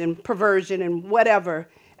liars and perversion and whatever.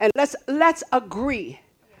 And let's agree.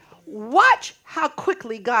 Watch how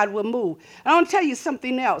quickly God will move. And I want to tell you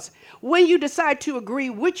something else. When you decide to agree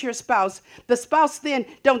with your spouse, the spouse then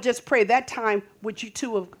don't just pray that time with you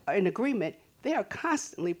two are in agreement. They are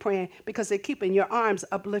constantly praying because they're keeping your arms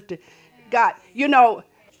uplifted. God, I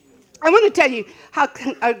want to tell you how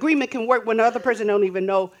agreement can work when the other person don't even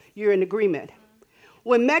know you're in agreement.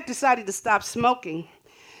 When Mac decided to stop smoking,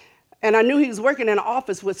 and I knew he was working in an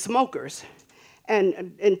office with smokers,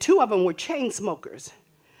 and two of them were chain smokers.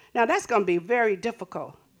 Now, that's going to be very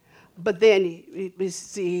difficult. But then,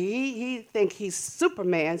 he think he's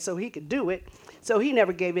Superman, so he could do it. So he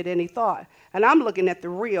never gave it any thought. And I'm looking at the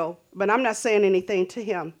real, but I'm not saying anything to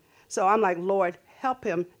him. So I'm like, Lord, help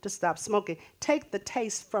him to stop smoking. Take the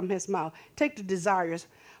taste from his mouth. Take the desires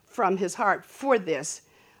from his heart for this,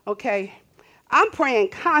 okay? I'm praying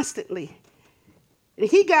constantly. And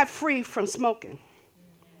he got free from smoking.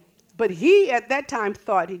 But he, at that time,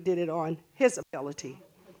 thought he did it on his ability.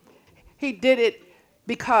 He did it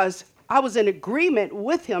because I was in agreement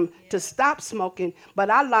with him to stop smoking,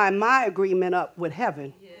 but I lined my agreement up with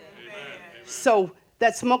heaven. Yeah. So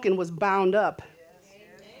that smoking was bound up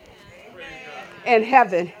in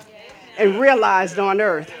heaven and realized on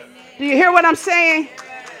earth. Do you hear what I'm saying?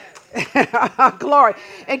 Glory.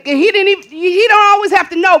 And he don't always have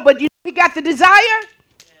to know, but he got the desire.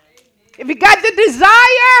 If he got the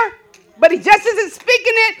desire, but he just isn't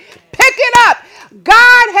speaking it, pick it up.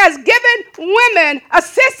 God has given women a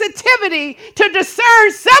sensitivity to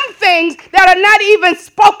discern some things that are not even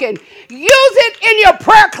spoken. Use it in your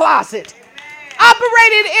prayer closet.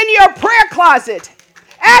 Operate it in your prayer closet.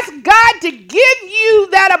 Ask God to give you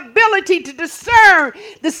that ability to discern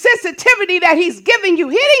the sensitivity that he's given you.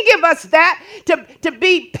 He didn't give us that to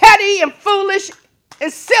be petty and foolish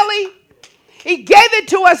and silly. He gave it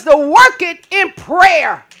to us to work it in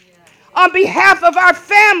prayer on behalf of our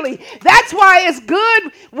family. That's why it's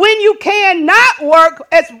good when you cannot work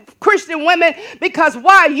as Christian women, because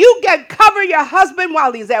why? You can cover your husband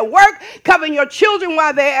while he's at work, cover your children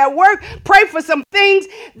while they're at work, pray for some things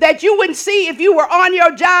that you wouldn't see if you were on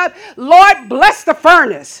your job. Lord, bless the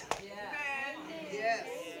furnace. Yes.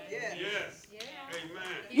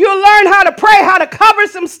 You learn how to pray, how to cover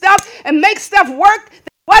some stuff and make stuff work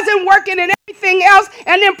wasn't working and everything else,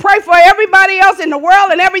 and then pray for everybody else in the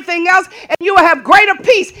world and everything else, and you will have greater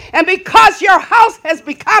peace. And because your house has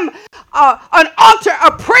become an altar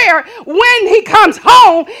of prayer, when he comes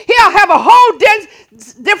home, he'll have a whole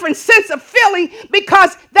different sense of feeling,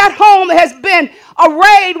 because that home has been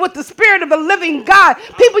arrayed with the Spirit of the living God.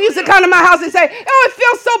 People used to come to my house and say, oh, it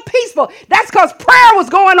feels so peaceful. That's because prayer was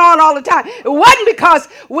going on all the time. It wasn't because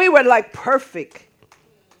we were like perfect.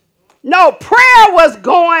 No, prayer was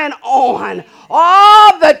going on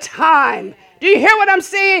all the time. Do you hear what I'm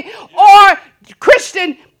saying? Or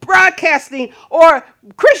Christian broadcasting or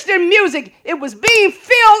Christian music. It was being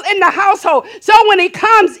filled in the household. So when he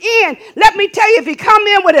comes in, let me tell you, if he come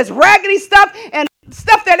in with his raggedy stuff and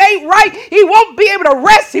stuff that ain't right, he won't be able to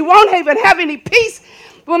rest. He won't even have any peace.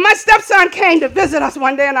 When my stepson came to visit us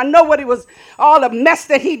one day, and I know what he was, all the mess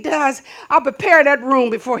that he does, I prepared that room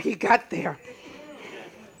before he got there.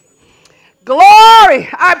 Glory,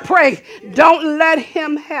 I pray, don't let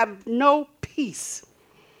him have no peace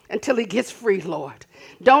until he gets free, Lord.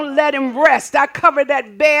 Don't let him rest. I covered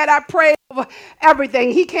that bed. I prayed over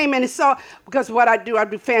everything. He came in and saw, because what I do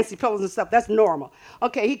fancy pillows and stuff. That's normal.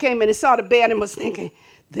 Okay, he came in and saw the bed and was thinking,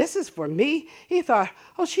 this is for me? He thought,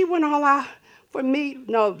 oh, she went all out for me.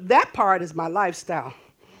 No, that part is my lifestyle.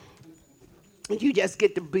 You just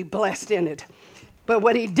get to be blessed in it. But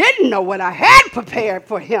what he didn't know, what I had prepared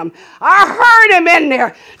for him, I heard him in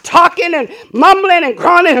there talking and mumbling and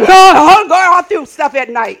groaning and going all through stuff at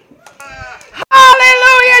night.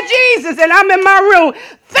 Hallelujah, Jesus. And I'm in my room.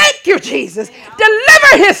 Thank you, Jesus.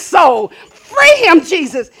 Deliver his soul. Free him,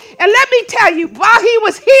 Jesus. And let me tell you, while he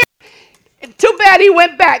was here, too bad he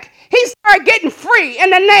went back. He started getting free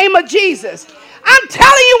in the name of Jesus. I'm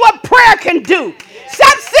telling you what prayer can do.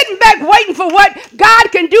 Stop sitting back waiting for what God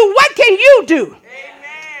can do. What can you do?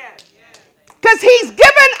 Because he's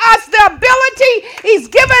given us the ability. He's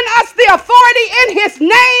given us the authority in his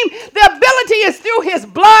name. The ability is through his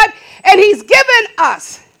blood. And he's given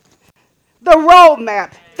us the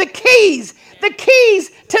roadmap, the keys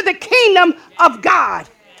to the kingdom of God.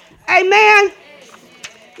 Amen.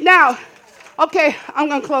 Now, okay, I'm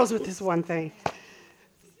going to close with this one thing.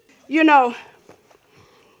 You know,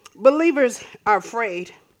 believers are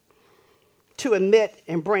afraid to admit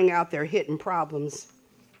and bring out their hidden problems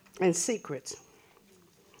and secrets.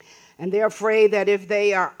 And they're afraid that if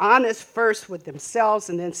they are honest first with themselves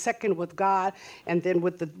and then second with God and then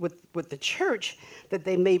with the church, that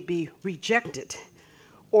they may be rejected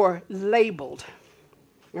or labeled.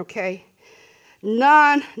 Okay?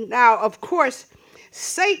 Now, of course,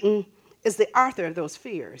 Satan is the author of those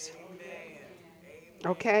fears.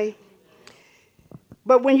 Okay?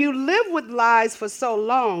 But when you live with lies for so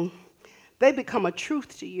long, they become a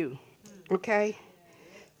truth to you. Okay?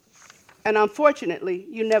 And unfortunately,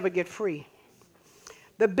 you never get free.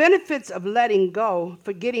 The benefits of letting go,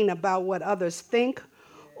 forgetting about what others think,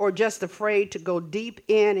 or just afraid to go deep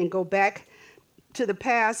in and go back to the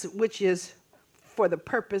past, which is for the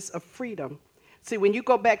purpose of freedom. See, when you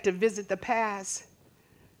go back to visit the past,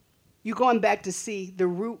 you're going back to see the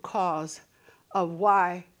root cause of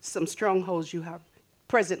why some strongholds you are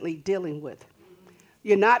presently dealing with.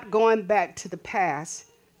 You're not going back to the past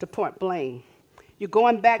to point blame. You're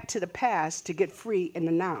going back to the past to get free in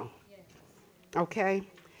the now. Okay?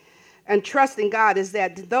 And trusting God is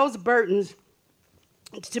that those burdens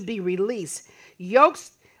to be released.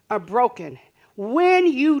 Yokes are broken. When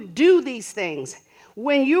you do these things,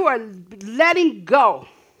 when you are letting go,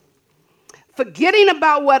 forgetting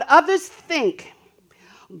about what others think,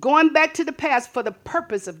 going back to the past for the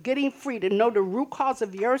purpose of getting free, to know the root cause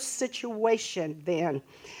of your situation, then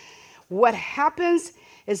what happens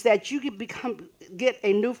is that you can get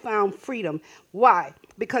a newfound freedom. Why?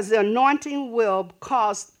 Because the anointing will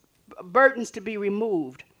cause burdens to be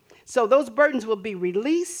removed. So those burdens will be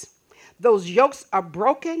released, those yokes are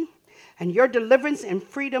broken, and your deliverance and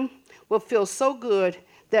freedom will feel so good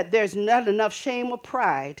that there's not enough shame or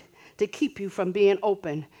pride to keep you from being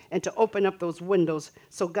open and to open up those windows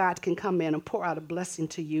so God can come in and pour out a blessing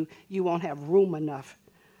to you. You won't have room enough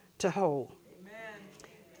to hold.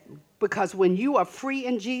 Because when you are free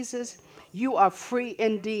in Jesus, you are free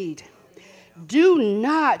indeed. Do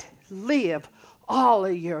not live all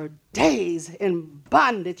of your days in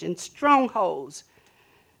bondage and strongholds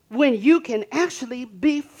when you can actually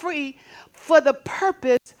be free for the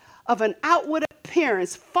purpose of an outward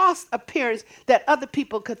appearance, false appearance, that other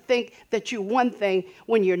people could think that you're one thing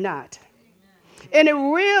when you're not. And it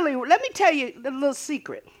really, let me tell you the little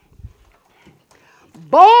secret.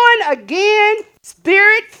 Born again,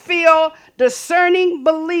 spirit-filled, discerning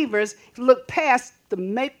believers look past the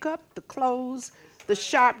makeup, the clothes, the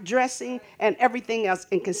sharp dressing, and everything else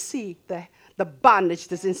and can see the bondage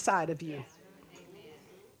that's inside of you.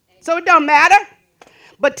 So it don't matter.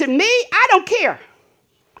 But to me, I don't care.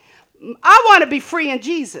 I want to be free in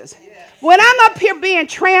Jesus. When I'm up here being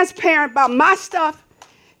transparent about my stuff,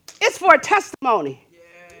 it's for a testimony.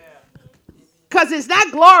 Because it's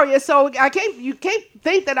not glorious, so you can't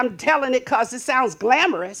think that I'm telling it because it sounds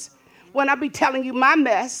glamorous when I be telling you my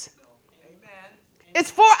mess. Amen. It's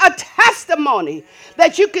for a testimony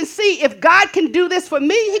that you can see if God can do this for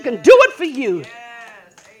me, he can do it for you.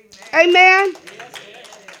 Yes. Amen. Yes.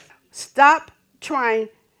 Stop trying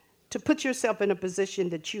to put yourself in a position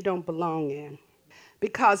that you don't belong in.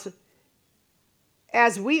 Because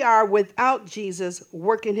as we are without Jesus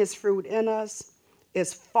working his fruit in us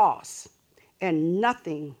is false. And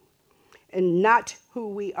nothing and not who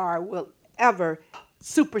we are will ever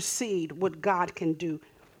supersede what God can do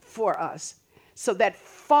for us. So that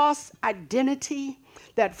false identity,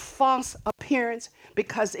 that false appearance,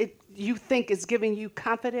 because you think it's giving you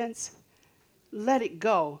confidence, let it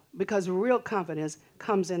go, because real confidence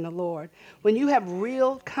comes in the Lord. When you have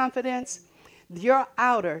real confidence, your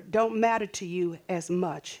outer don't matter to you as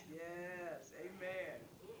much. Yes, amen.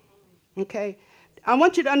 Okay? I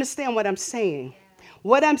want you to understand what I'm saying.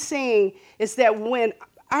 What I'm saying is that when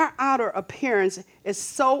our outer appearance is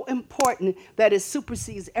so important that it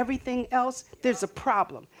supersedes everything else, there's a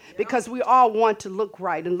problem. Because we all want to look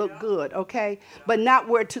right and look good, okay? But not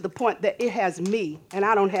where to the point that it has me and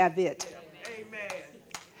I don't have it.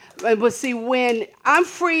 But see, when I'm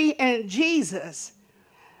free in Jesus,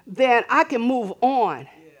 then I can move on.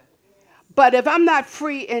 But if I'm not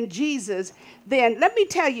free in Jesus, then let me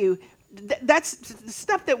tell you, that's the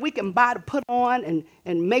stuff that we can buy to put on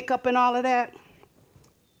and makeup and all of that.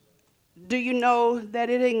 Do you know that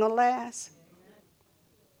it ain't gonna last?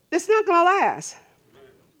 It's not gonna last.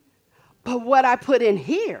 But what I put in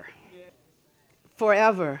here,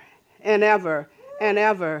 forever and ever and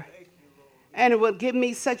ever, and it will give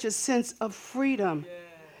me such a sense of freedom.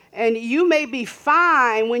 And you may be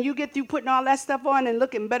fine when you get through putting all that stuff on and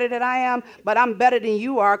looking better than I am, but I'm better than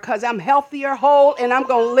you are because I'm healthier, whole, and I'm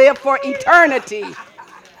going to live for eternity.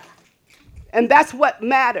 And that's what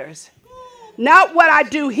matters. Not what I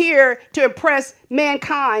do here to impress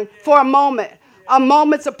mankind for a moment. A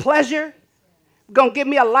moment's of pleasure going to give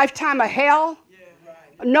me a lifetime of hell.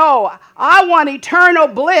 No, I want eternal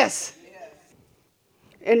bliss.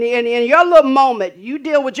 In your little moment, you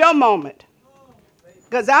deal with your moment.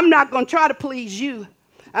 Because I'm not going to try to please you.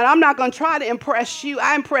 And I'm not going to try to impress you.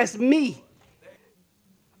 I impress me.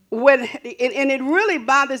 And it really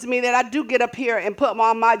bothers me that I do get up here and put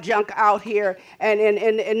all my junk out here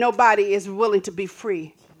and nobody is willing to be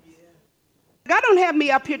free. God don't have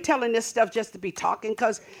me up here telling this stuff just to be talking,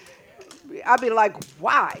 because I'll be like,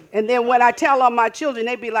 why? And then when I tell all my children,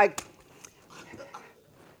 they be like,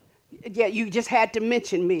 yeah, you just had to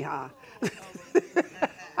mention me, huh?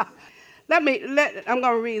 I'm going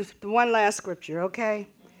to read one last scripture, okay?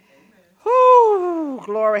 Whoo,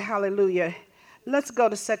 glory, hallelujah. Let's go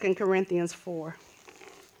to 2 Corinthians 4.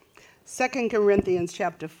 2 Corinthians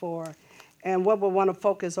chapter 4. And what we want to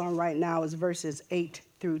focus on right now is verses 8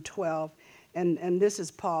 through 12. And this is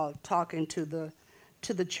Paul talking to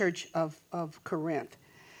the church of Corinth.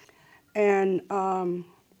 And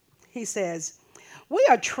he says, we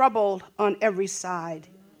are troubled on every side,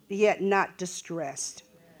 yet not distressed.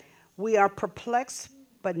 We are perplexed,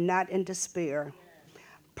 but not in despair.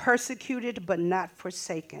 Persecuted, but not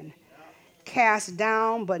forsaken. Cast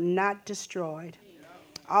down, but not destroyed.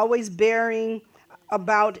 Always bearing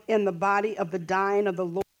about in the body of the dying of the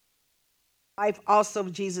Lord. Life also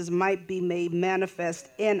of Jesus might be made manifest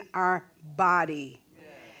in our body.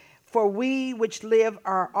 For we which live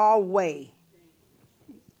are always.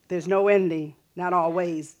 There's no ending, not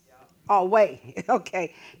always. Always,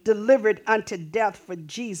 okay, delivered unto death for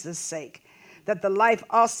Jesus' sake, that the life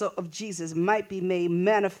also of Jesus might be made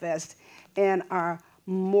manifest in our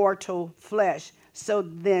mortal flesh. So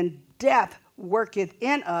then death worketh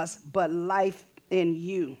in us, but life in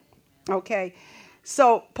you. Okay,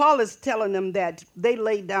 so Paul is telling them that they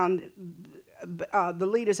laid down, the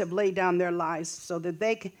leaders have laid down their lives so that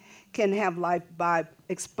they can have life by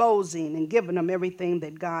exposing and giving them everything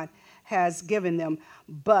that God has given them.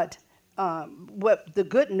 But what the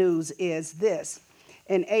good news is this.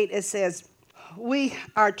 In 8 it says, we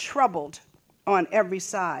are troubled on every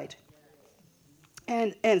side.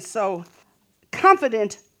 And so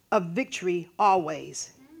confident of victory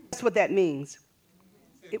always. That's what that means.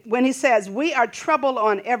 When he says we are troubled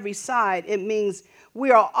on every side, it means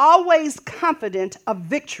we are always confident of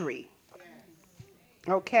victory.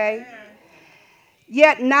 Okay?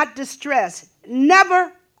 Yet not distressed,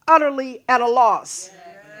 never utterly at a loss.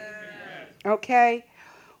 Okay?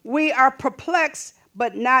 We are perplexed,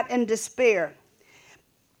 but not in despair.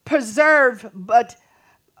 Persevere, but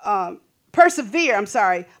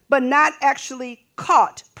not actually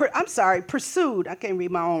caught. Pursued. I can't read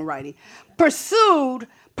my own writing. Pursued,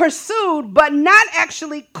 but not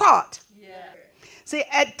actually caught. Yeah. See,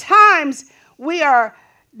 at times we are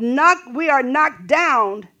knocked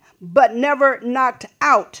down, but never knocked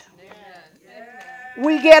out. Yeah.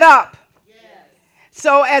 We get up.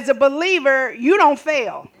 So as a believer, you don't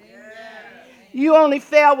fail. You only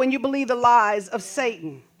fail when you believe the lies of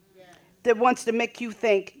Satan that wants to make you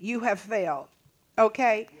think you have failed.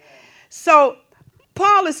 Okay? So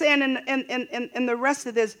Paul is saying in the rest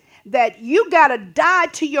of this that you got to die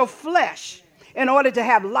to your flesh in order to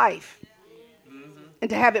have life and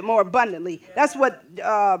to have it more abundantly. That's what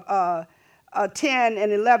 10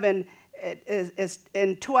 and 11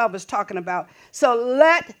 and 12 is talking about. So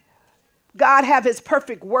let God have his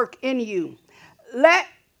perfect work in you. Let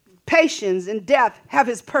patience and death have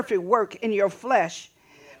his perfect work in your flesh,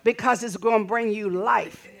 because it's going to bring you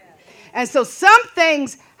life. And so some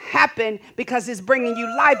things happen because it's bringing you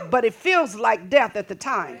life, but it feels like death at the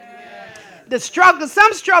time.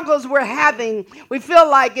 Some struggles we're having, we feel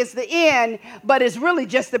like it's the end, but it's really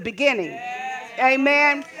just the beginning.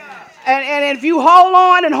 Amen. And if you hold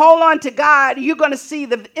on to God, you're going to see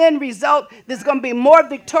the end result that's going to be more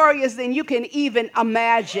victorious than you can even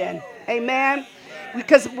imagine. Amen.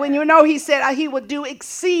 Because when you know he said he would do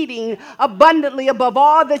exceeding abundantly above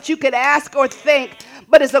all that you could ask or think,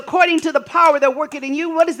 but it's according to the power that worketh in you.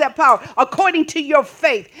 What is that power? According to your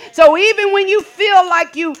faith. So even when you feel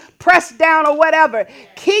like you pressed down or whatever,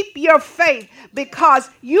 keep your faith, because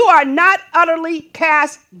you are not utterly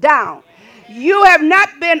cast down. You have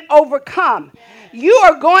not been overcome. You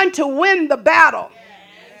are going to win the battle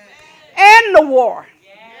and the war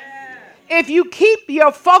if you keep your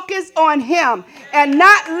focus on him and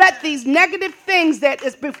not let these negative things that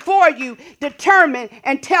is before you determine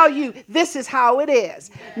and tell you this is how it is.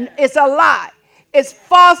 It's a lie. It's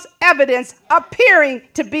false evidence appearing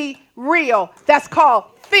to be real. That's called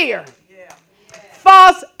fear.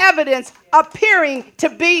 False evidence appearing to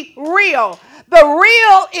be real. The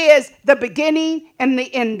real is the beginning and the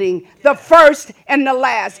ending, the first and the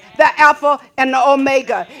last, the Alpha and the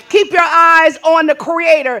Omega. Keep your eyes on the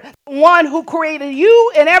Creator, the one who created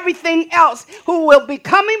you and everything else, who will be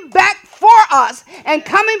coming back for us and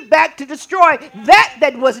coming back to destroy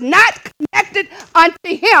that was not connected unto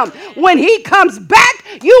him. When he comes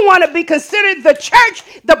back, you want to be considered the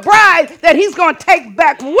church, the bride that he's going to take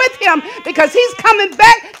back with him, because he's coming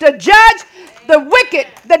back to judge the wicked,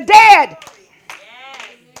 the dead,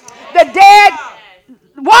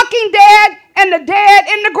 walking dead, and the dead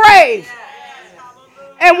in the grave.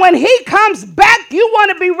 And when he comes back, you want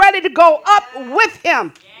to be ready to go up with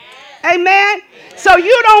him. Amen. So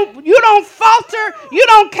you don't falter, you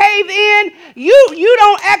don't cave in, you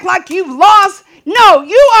don't act like you've lost. No,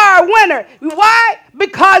 you are a winner. Why?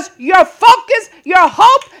 Because your focus, your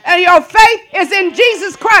hope, and your faith is in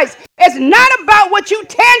Jesus Christ. It's not about what you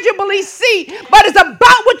tangibly see, but it's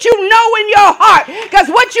about what you know in your heart. Because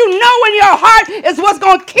what you know in your heart is what's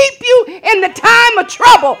going to keep you in the time of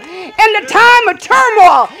trouble, in the time of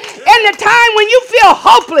turmoil, in the time when you feel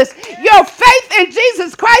hopeless. Your faith in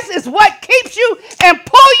Jesus Christ is what keeps you and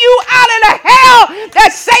pull you out of the hell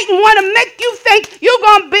that Satan want to make you think you're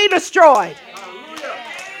going to be destroyed.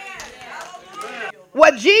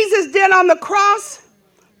 What Jesus did on the cross,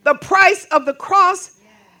 the price of the cross,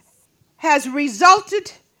 has resulted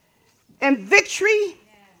in victory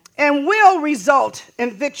and will result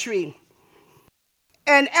in victory.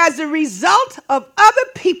 And as a result of other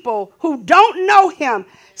people who don't know him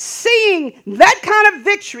seeing that kind of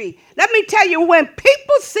victory, let me tell you, when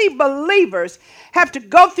people see believers have to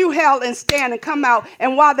go through hell and stand and come out,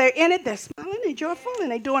 and while they're in it, they're smiling, they're joyful, and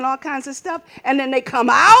they're doing all kinds of stuff, and then they come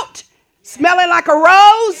out smelling like a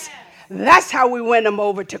rose, that's how we win them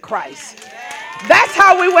over to Christ. That's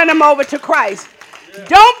how we win them over to Christ.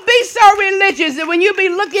 Don't be so religious that when you be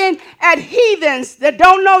looking at heathens that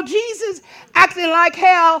don't know Jesus, acting like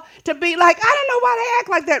hell, to be like, I don't know why they act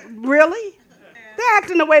like that. Really? They're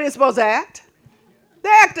acting the way they're supposed to act.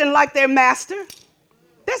 They're acting like their master.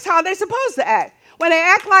 That's how they're supposed to act. When they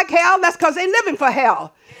act like hell, that's because they're living for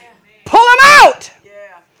hell. Pull them out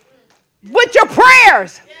with your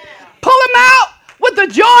prayers. Pull them out with the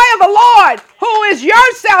joy of the Lord, who is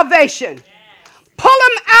your salvation. Pull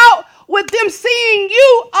them out with them seeing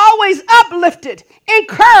you always uplifted,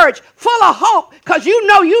 encouraged, full of hope, because you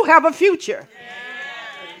know you have a future.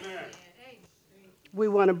 We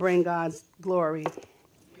want to bring God's glory.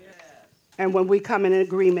 And when we come in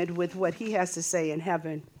agreement with what he has to say in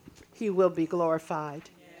heaven, he will be glorified.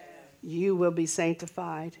 You will be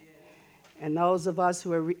sanctified. And those of us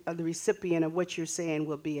who are the recipient of what you're saying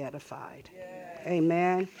will be edified.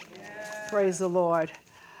 Amen. Praise the Lord.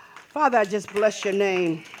 Father, I just bless your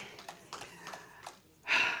name.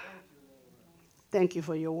 Thank you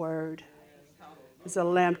for your word. It's a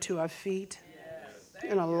lamp to our feet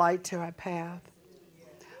and a light to our path.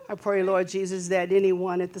 I pray, Lord Jesus, that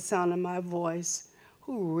anyone at the sound of my voice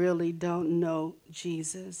who really don't know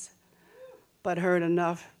Jesus, but heard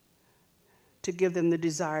enough to give them the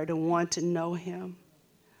desire to want to know him,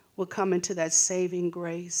 will come into that saving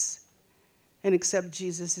grace and accept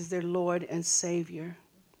Jesus as their Lord and Savior.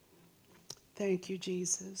 Thank you,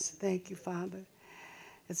 Jesus. Thank you, Father.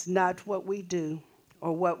 It's not what we do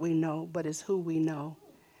or what we know, but it's who we know.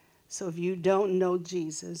 So if you don't know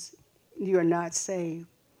Jesus, you're not saved.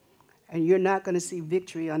 And you're not going to see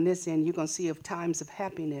victory on this end. You're going to see times of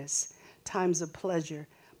happiness, times of pleasure,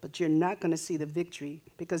 but you're not going to see the victory,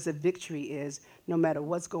 because the victory is, no matter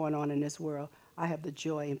what's going on in this world, I have the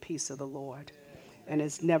joy and peace of the Lord. And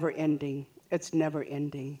it's never ending. It's never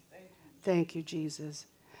ending. Thank you, Jesus.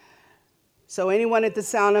 So anyone at the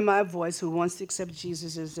sound of my voice who wants to accept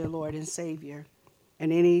Jesus as their Lord and Savior,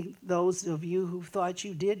 and those of you who thought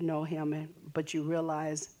you did know him, but you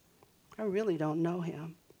realize, I really don't know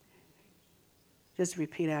him, just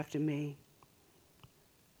repeat after me.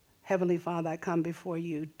 Heavenly Father, I come before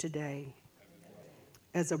you today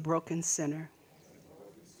as a broken sinner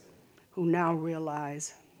who now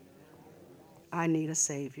realize I need a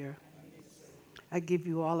Savior. I give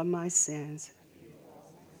you all of my sins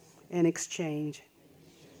in exchange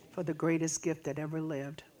for the greatest gift that ever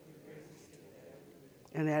lived,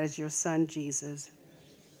 and that is your Son, Jesus.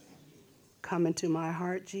 Come into my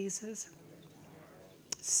heart, Jesus.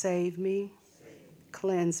 Save me,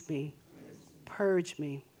 cleanse me, purge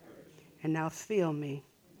me, and now fill me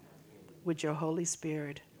with your Holy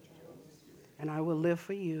Spirit. And I will live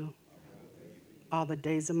for you all the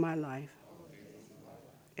days of my life.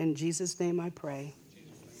 In Jesus' name I pray.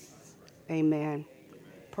 Amen.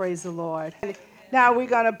 Praise the Lord. Now we're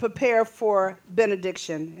going to prepare for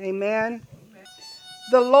benediction. Amen.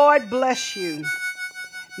 The Lord bless you.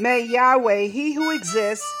 May Yahweh, he who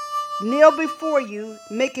exists, kneel before you,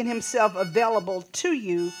 making himself available to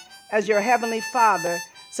you as your heavenly Father,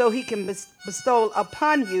 so he can bestow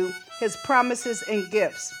upon you his promises and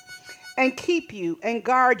gifts, and keep you and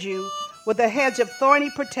guard you with a hedge of thorny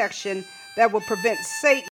protection that will prevent Satan